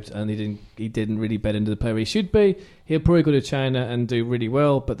overhyped, and he didn't really bet into the player he should be. He'll probably go to China and do really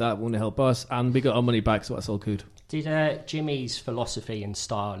well, but that won't help us. And we got our money back, so that's all good. Did Jimmy's philosophy and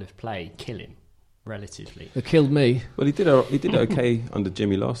style of play kill him relatively? It killed me. Well, he did okay under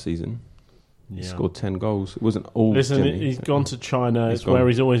Jimmy last season. He scored 10 goals. It wasn't all Jimmy. He's gone to China. It's where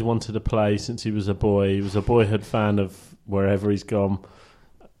he's always wanted to play since he was a boy. He was a boyhood fan of wherever he's gone.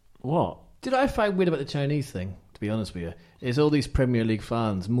 What? Did I find weird about the Chinese thing, to be honest with you, is all these Premier League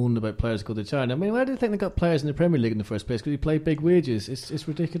fans moaning about players go to China. I mean, why do you think they got players in the Premier League in the first place? Because he played big wages. It's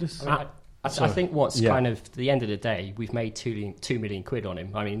ridiculous. I think what's kind of the end of the day, we've made 2 million quid on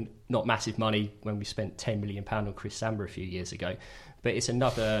him. I mean, not massive money when we spent £10 million on Chris Samba a few years ago, but it's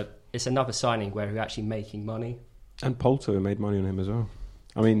another signing where we're actually making money. And Polto made money on him as well.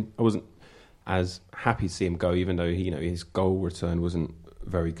 I mean, I wasn't as happy to see him go, even though his goal return wasn't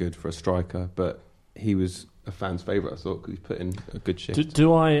very good for a striker, but he was a fan's favourite, I thought, because he put in a good shift.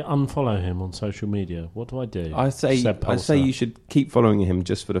 Do I unfollow him on social media? What do I do? I say you should keep following him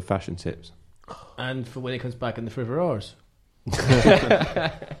just for the fashion tips. And for when he comes back in the Friver hours.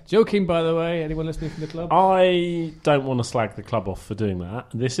 Joking, by the way. Anyone listening from the club? I don't want to slag the club off for doing that.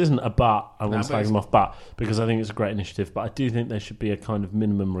 This isn't a but. I want to slag them off, but because I think it's a great initiative. But I do think there should be a kind of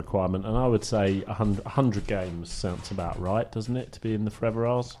minimum requirement, and I would say 100 games sounds about right, doesn't it, to be in the Forever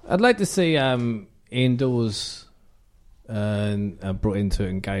Hours? I'd like to see Ian Dawes brought into it,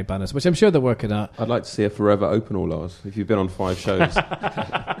 and Gary Banners, which I'm sure they're working at. I'd like to see a Forever Open All Hours. If you've been on 5 shows,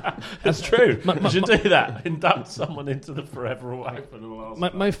 that's true. You should do that. Induct someone into the Forever Open All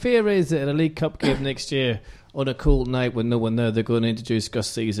Hours. My fear is that at a League Cup game next year, on a cool night when no one there, they're going to introduce Gus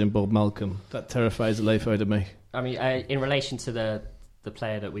Caesar and Bob Malcolm. That terrifies the life out of me. I mean, in relation to the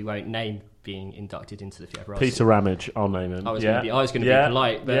player that we won't name being inducted into the Forever Hours, Peter Ramage, I'll name him. I was going to be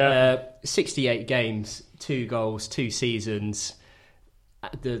polite, but 68 games, 2 goals, 2 seasons.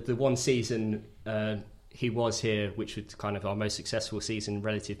 The one season he was here, which was kind of our most successful season,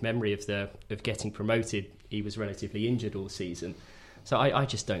 relative memory of getting promoted, he was relatively injured all season. So I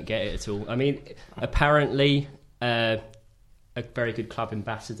just don't get it at all. I mean, apparently a very good club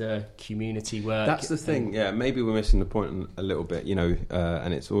ambassador, community work. That's the thing. Yeah, maybe we're missing the point a little bit,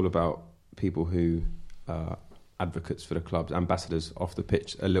 and it's all about people who are advocates for the clubs, ambassadors off the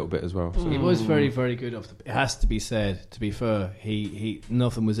pitch a little bit as well. So. He was very, very good off the pitch. It has to be said, to be fair. He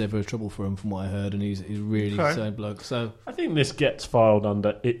nothing was ever a trouble for him from what I heard, and he's really sound bloke. So I think this gets filed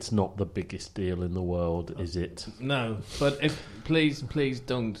under it's not the biggest deal in the world, is it? No, but if please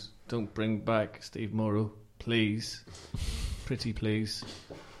don't bring back Steve Morrow. please. Pretty please.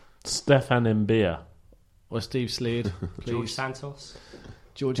 Stefan Mbia. Or Steve Slade, please. George Santos.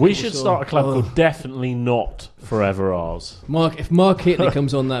 George We Coulshaw. should start a club called Definitely Not Forever Ours. If Mark Hateley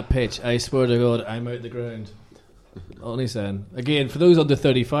comes on that pitch, I swear to God, I'm out the ground. Only saying. Again, for those under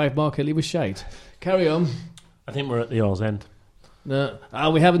 35, Mark Hateley was shite. Carry on. I think we're at the Ours end. No,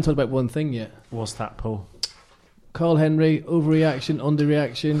 we haven't talked about one thing yet. What's that, Paul? Carl Henry, overreaction,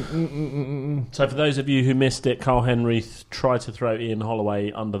 underreaction. So for those of you who missed it, Carl Henry tried to throw Ian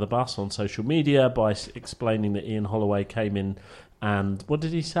Holloway under the bus on social media by explaining that Ian Holloway came in and, what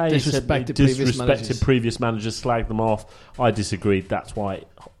did he say? Disrespected he previous previous managers, slagged them off. I disagreed. That's why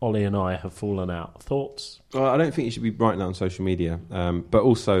Ollie and I have fallen out. Thoughts? Well, I don't think you should be writing that on social media, but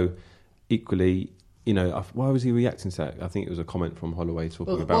also equally, you know, why was he reacting to that? I think it was a comment from Holloway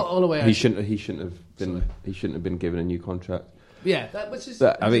talking about Holloway he shouldn't have been given a new contract. Yeah, that was just.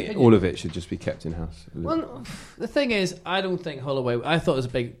 I mean, all of it should just be kept in house. Well, the thing is, I don't think Holloway. I thought it was a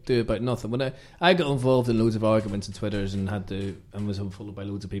big do about nothing. When I got involved in loads of arguments on Twitters and was unfollowed by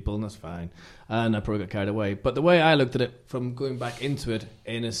loads of people, and that's fine. And I probably got carried away. But the way I looked at it, from going back into it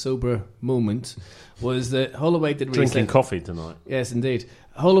in a sober moment, was that Holloway did really Drinking coffee tonight. Yes, indeed.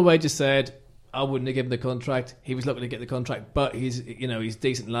 Holloway just said, I wouldn't have given the contract. He was looking to get the contract, but he's a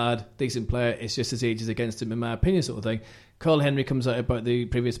decent lad, decent player. It's just his age is against him, in my opinion, sort of thing. Carl Henry comes out about the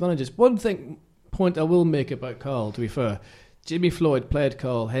previous managers. One point I will make about Carl, to be fair, Jimmy Floyd played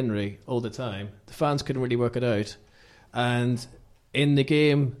Carl Henry all the time. The fans couldn't really work it out, and in the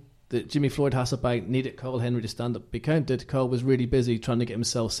game that Jimmy Floyd Hasselbank needed Carl Henry to stand up, be counted. Carl was really busy trying to get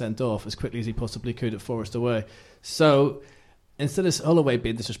himself sent off as quickly as he possibly could at Forest away. So instead of Holloway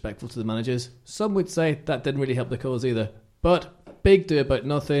being disrespectful to the managers, some would say that didn't really help the cause either. But big do about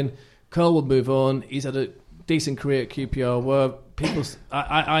nothing. Carl will move on. He's had a decent career at QPR where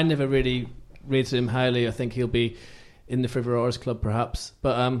I never really rated him highly. I think he'll be in the Frivours club perhaps,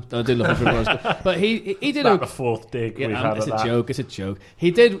 but I do love the Frivours club. But he did the fourth dig yeah, we've had it's at a that. joke. It's a joke.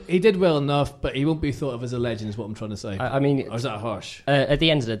 He did well enough, but he won't be thought of as a legend. Is what I'm trying to say. I mean, or is that harsh? At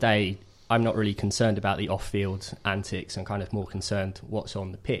the end of the day, I'm not really concerned about the off-field antics. I'm kind of more concerned what's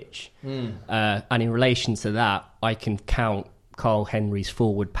on the pitch. And in relation to that, I can count Carl Henry's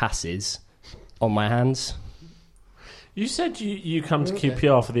forward passes on my hands. You said you come to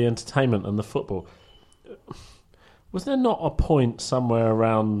QPR for the entertainment and the football. Was there not a point somewhere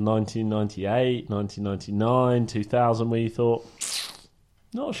around 1998, 1999, 2000 where you thought,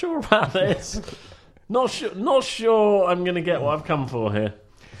 not sure about this, not sure I'm going to get what I've come for here?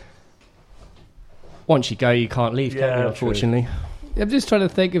 Once you go, you can't leave, can you, unfortunately? I'm just trying to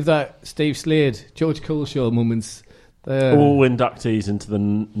think of that Steve Slade, George Coulshaw moments. All inductees into the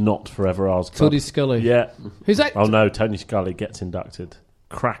Not Forever Ours club. Tony Scully. Yeah. Who's that? Oh no, Tony Scully gets inducted.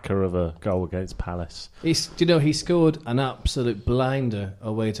 Cracker of a goal against Palace. He scored an absolute blinder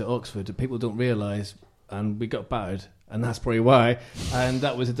away to Oxford that people don't realise, and we got battered, and that's probably why. And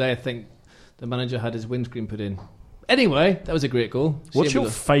that was the day I think the manager had his windscreen put in. Anyway, that was a great goal. What's your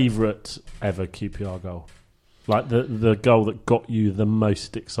favourite ever QPR goal? Like the goal that got you the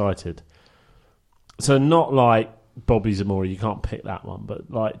most excited? So not like Bobby Zamora, you can't pick that one,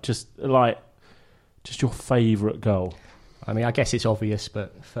 but just your favourite goal. I mean, I guess it's obvious,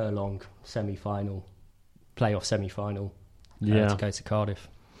 but Furlong playoff semi-final, to go to Cardiff.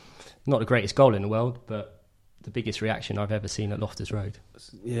 Not the greatest goal in the world, but the biggest reaction I've ever seen at Loftus Road.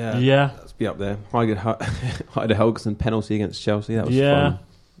 Yeah. Let's be up there. Heider Helgeson penalty against Chelsea. That was fun.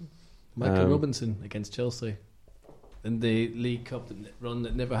 Michael Robinson against Chelsea in the League Cup run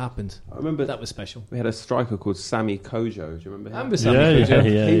that never happened. I remember that was special. We had a striker called Sammy Kojo. Do you remember him? I remember Sammy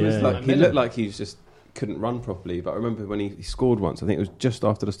Kojo. He looked like he was just couldn't run properly, but I remember when he scored once, I think it was just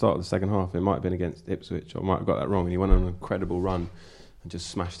after the start of the second half. It might have been against Ipswich, or I might have got that wrong, and he went on an incredible run and just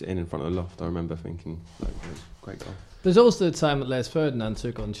smashed it in front of the loft. I remember thinking, great goal. There's also the time that Les Ferdinand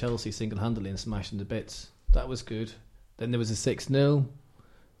took on Chelsea single-handedly and smashed them to bits. That was good. Then there was a 6-0.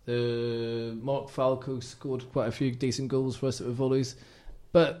 The Mark Falco scored quite a few decent goals for us that were volleys.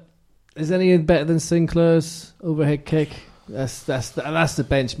 But is any better than Sinclair's overhead kick? That's the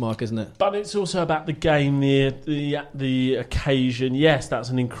benchmark, isn't it? But it's also about the game, the occasion. Yes, that's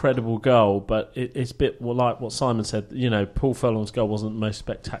an incredible goal, but it's a bit like what Simon said. You know, Paul Furlong's goal wasn't the most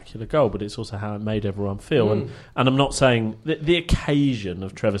spectacular goal, but it's also how it made everyone feel. And I'm not saying the occasion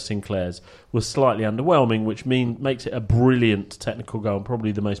of Trevor Sinclair's was slightly underwhelming, which makes it a brilliant technical goal and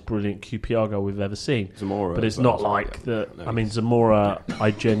probably the most brilliant QPR goal we've ever seen. Zamora, but it's not like the. I mean, Zamora,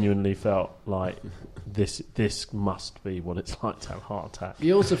 I genuinely felt like this must be what it's like to have a heart attack.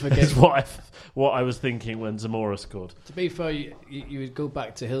 You also forget It's what I was thinking when Zamora scored. To be fair, you would go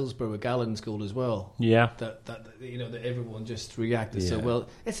back to Hillsborough with Gallen School as well. Yeah. That everyone just reacted so Yeah. well.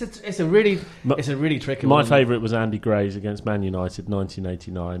 It's a really tricky My one. favourite was Andy Gray's against Man United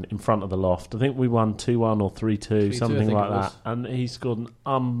 1989 in front of the Loft. I think we won 2-1 or 3-2, 3-2, something I think like it was. that. And he scored an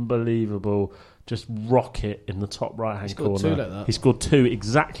unbelievable just rocket in the top right hand corner. He scored 2 like that. He scored 2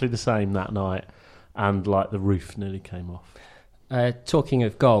 exactly the same that night, and like the roof nearly came off. Talking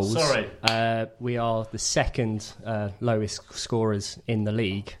of goals, Sorry. we are the second lowest scorers in the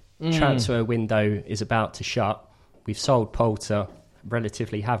league. Transfer window is about to shut. We've sold Poulter,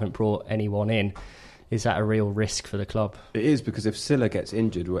 relatively haven't brought anyone in. Is that a real risk for the club? It is, because if Silla gets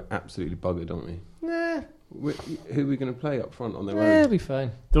injured, we're absolutely buggered, aren't we? Nah, Who are we going to play up front on their it'll own? be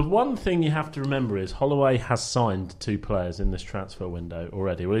fine. The one thing you have to remember is Holloway has signed 2 players in this transfer window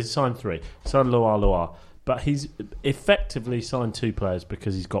already. Well, he's signed 3. He signed Loire, but he's effectively signed 2 players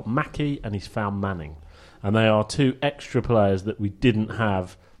because he's got Mackie and he's found Manning. And they are 2 extra players that we didn't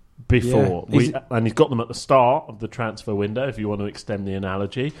have before. Yeah. And he's got them at the start of the transfer window, if you want to extend the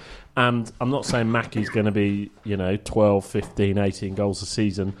analogy. And I'm not saying Mackie's going to be, 12, 15, 18 goals a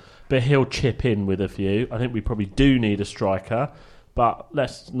season, but he'll chip in with a few. I think we probably do need a striker, but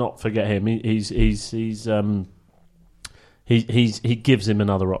let's not forget him. He gives him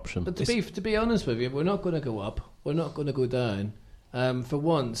another option. But to be honest with you, we're not going to go up. We're not going to go down. For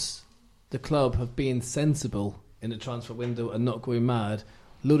once, the club have been sensible in the transfer window and not going mad,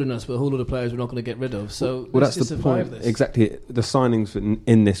 loading us with a whole lot of players we're not going to get rid of. So Well, let's that's just the survive point. this. Exactly. The signings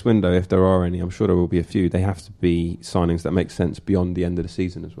in this window, if there are any, I'm sure there will be a few. They have to be signings that make sense beyond the end of the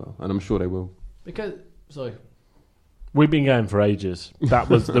season as well, and I'm sure they will. Sorry. We've been going for ages. That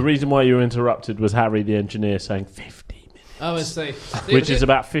was the reason why you were interrupted. Was Harry the engineer saying 50 minutes, I would say, which is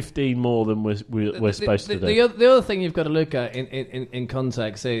about 15 more than we're supposed to do. The other thing you've got to look at in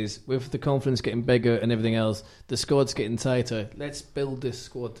context is, with the confidence getting bigger and everything else, the squad's getting tighter. Let's build this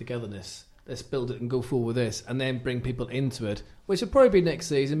squad togetherness. Let's build it and go forward with this, and then bring people into it, which will probably be next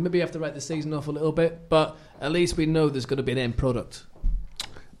season. Maybe have to write the season off a little bit, but at least we know there's going to be an end product.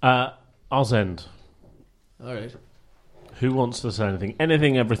 Oz End. All right. Who wants to say anything?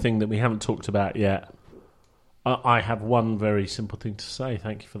 Anything, everything that we haven't talked about yet? I have one very simple thing to say.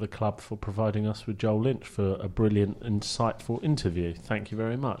 Thank you for the club for providing us with Joel Lynch for a brilliant, insightful interview. Thank you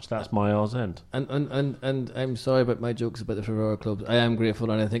very much. That's my R's end. And I'm sorry about my jokes about the Ferrara clubs. I am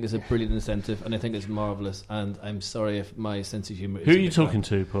grateful, and I think it's a brilliant incentive, and I think it's marvellous. And I'm sorry if my sense of humour is Who are a you bit talking crap.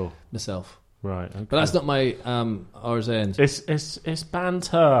 to, Paul? Myself. Right. Okay. But that's not my R's end. It's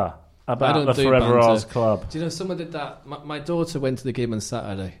banter I about don't the do Forever banter. R's club. Do you know, someone did that? My daughter went to the game on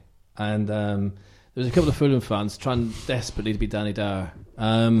Saturday, and there was a couple of Fulham fans trying desperately to be Danny Dyer.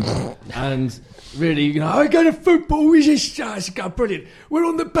 And really, I got a football, we just got brilliant. We're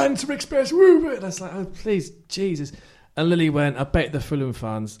on the Banter Express, woo! And I was like, oh, please, Jesus. And Lily went, I bet the Fulham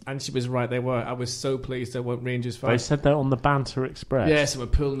fans, and she was right, they were. I was so pleased they weren't Rangers They fans. said that on the Banter Express. Yes, we're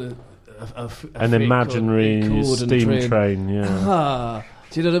pulling An imaginary steam train, yeah. Ah,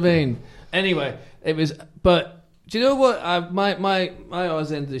 do you know what I mean? Anyway, it was. But do you know what? My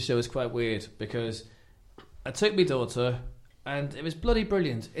R's end of the show is quite weird, because I took my daughter, and it was bloody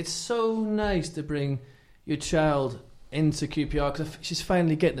brilliant. It's so nice to bring your child into QPR, because she's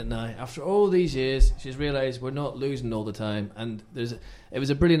finally getting it now. After all these years, she's realised we're not losing all the time, and it was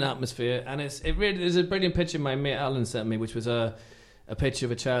a brilliant atmosphere. And there's a brilliant picture my mate Alan sent me, which was a picture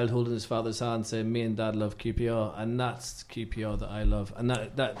of a child holding his father's hand, saying, "Me and Dad love QPR," and that's QPR that I love, and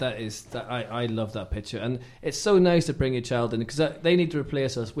I love that picture. And it's so nice to bring your child in, because they need to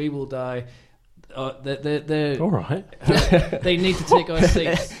replace us. We will die. They're All right. they need to take our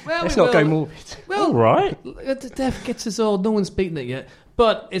seats. Well, Let's we not go will. morbid. Well, All right. Death gets us all. No one's beaten it yet,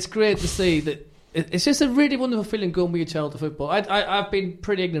 but it's great to see that. It's just a really wonderful feeling going with your child to football. I've been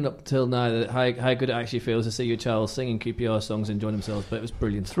pretty ignorant up until now that how good it actually feels to see your child singing QPR songs and enjoying themselves, but it was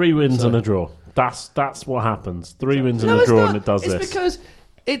brilliant. 3 wins So- and a draw. That's what happens. 3 wins and No, a it's draw, not. and it does it's this. because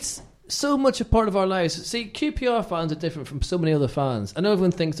it's so much a part of our lives. See, QPR fans are different from so many other fans. I know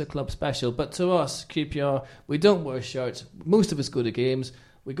everyone thinks the club's special, but to us, QPR, we don't wear shirts. Most of us go to games.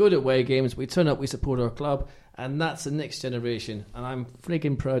 We go to away games. We turn up. We support our club, and that's the next generation. And I'm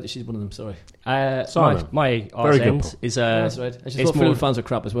freaking proud that she's one of them. Sorry, Simon. My Very R's good, end Paul. is that's right. I just it's thought Fulham more- fans are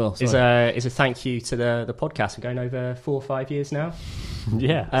crap as well. Sorry. is a thank you to the podcast. We're going over 4 or 5 years now.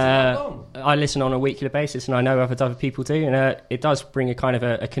 Yeah. I listen on a weekly basis, and I know other people do, and it does bring a kind of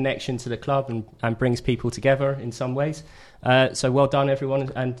a connection to the club and brings people together in some ways. So well done,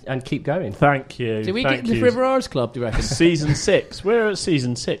 everyone, and keep going. Thank you. Did we Thank get the you. River Arts Club, do you reckon? Season 6. We're at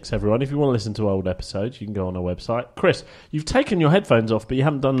season 6, everyone. If you want to listen to old episodes, you can go on our website. Chris, you've taken your headphones off, but you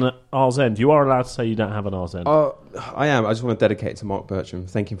haven't done the R's End. You are allowed to say you don't have an R's End. I am. I just want to dedicate it to Mark Bertram.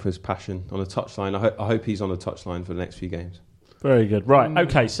 Thank him for his passion on the touchline. I hope he's on the touchline for the next few games. Very good. Right,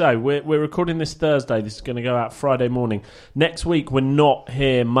 okay, so we're recording this Thursday. This is going to go out Friday morning. Next week, we're not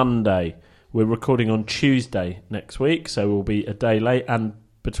here Monday. We're recording on Tuesday next week, so we'll be a day late. And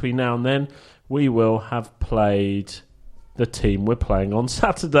between now and then, we will have played the team we're playing on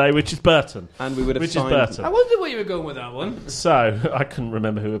Saturday, which is Burton. And we would have which signed... is Burton. I wonder where you were going with that one. So, I couldn't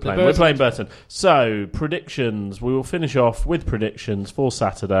remember who we're playing. Burton. We're playing Burton. So, predictions. We will finish off with predictions for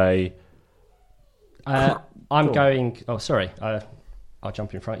Saturday. I'm going... Oh, sorry. I'll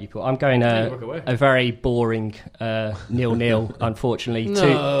jump in front of you, Paul. I'm going a very boring 0-0, unfortunately,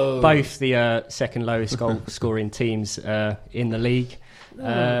 to both the second lowest goal-scoring teams in the league.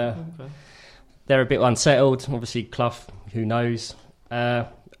 Okay. They're a bit unsettled. Obviously, Clough, who knows? I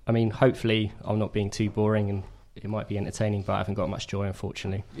mean, hopefully I'm not being too boring and it might be entertaining, but I haven't got much joy,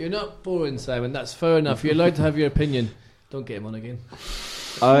 unfortunately. You're not boring, Simon. That's fair enough. You're allowed to have your opinion. Don't get him on again.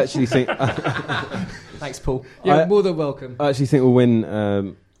 I actually think... Thanks, Paul. You're more than welcome. I actually think we'll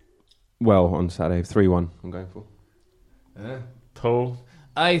win well on Saturday. 3-1 I'm going for. Paul?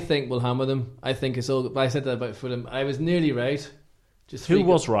 I think we'll hammer them. I think it's all... I said that about Fulham. I was nearly right. Just Who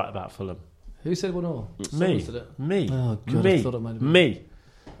was right about Fulham? Who said 1-0? Me. Said it. Me. Oh, God, me. I thought it might have been. Me.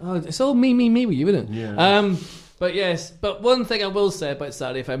 Oh, it's all me with you, isn't it? Yeah. But yes, but one thing I will say about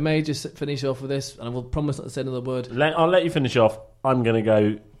Saturday, if I may just finish off with this, and I will promise not to say another word. I'll let you finish off. I'm going to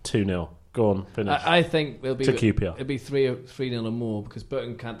go 2-0. Go on, finish. I think it'll be to QPR. It'll be 3-0 or more because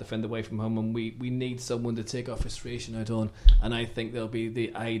Burton can't defend away from home, and we need someone to take our frustration out on. And I think they'll be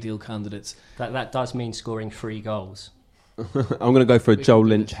the ideal candidates. That does mean scoring 3 goals. I'm going to go for a Joel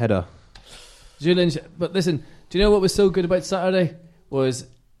Lynch header. Joel Lynch, but listen, do you know what was so good about Saturday? Was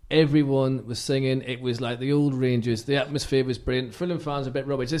everyone was singing. It was like the old Rangers. The atmosphere was brilliant. Fulham fans are a bit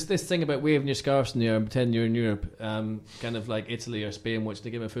rubbish. This thing about waving your scarves in the air and pretending you're in Europe, kind of like Italy or Spain watching the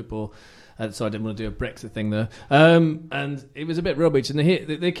game of football. So I didn't want to do a Brexit thing there. And it was a bit rubbish. And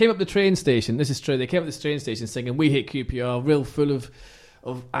they came up the train station. This is true. They came up the train station singing, "We hate QPR," real full of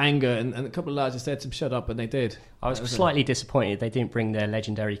anger. And a couple of lads just said to them, "Shut up," and they did. I was slightly disappointed they didn't bring their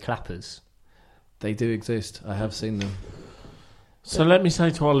legendary clappers. They do exist. I have seen them. So let me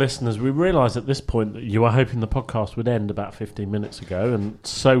say to our listeners, we realise at this point that you were hoping the podcast would end about 15 minutes ago, and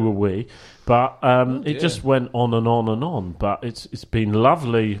so were we. But it just went on and on and on. But it's been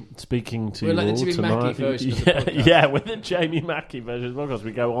lovely speaking to We're you like all the Jimmy tonight. Mackie version of the podcast. Yeah, with the Jamie Mackie version of the podcast,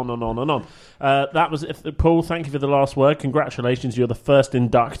 we go on and on and on. That was it. Paul, thank you for the last word. Congratulations, you're the first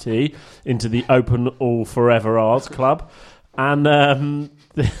inductee into the Open All Forever Arts Club. And I'm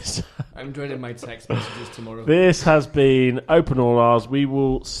dreading my text messages tomorrow. This has been Open All Ours. We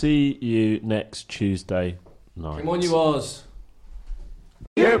will see you next Tuesday night. Come on, you Oz.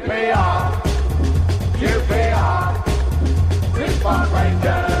 QPR, QPR.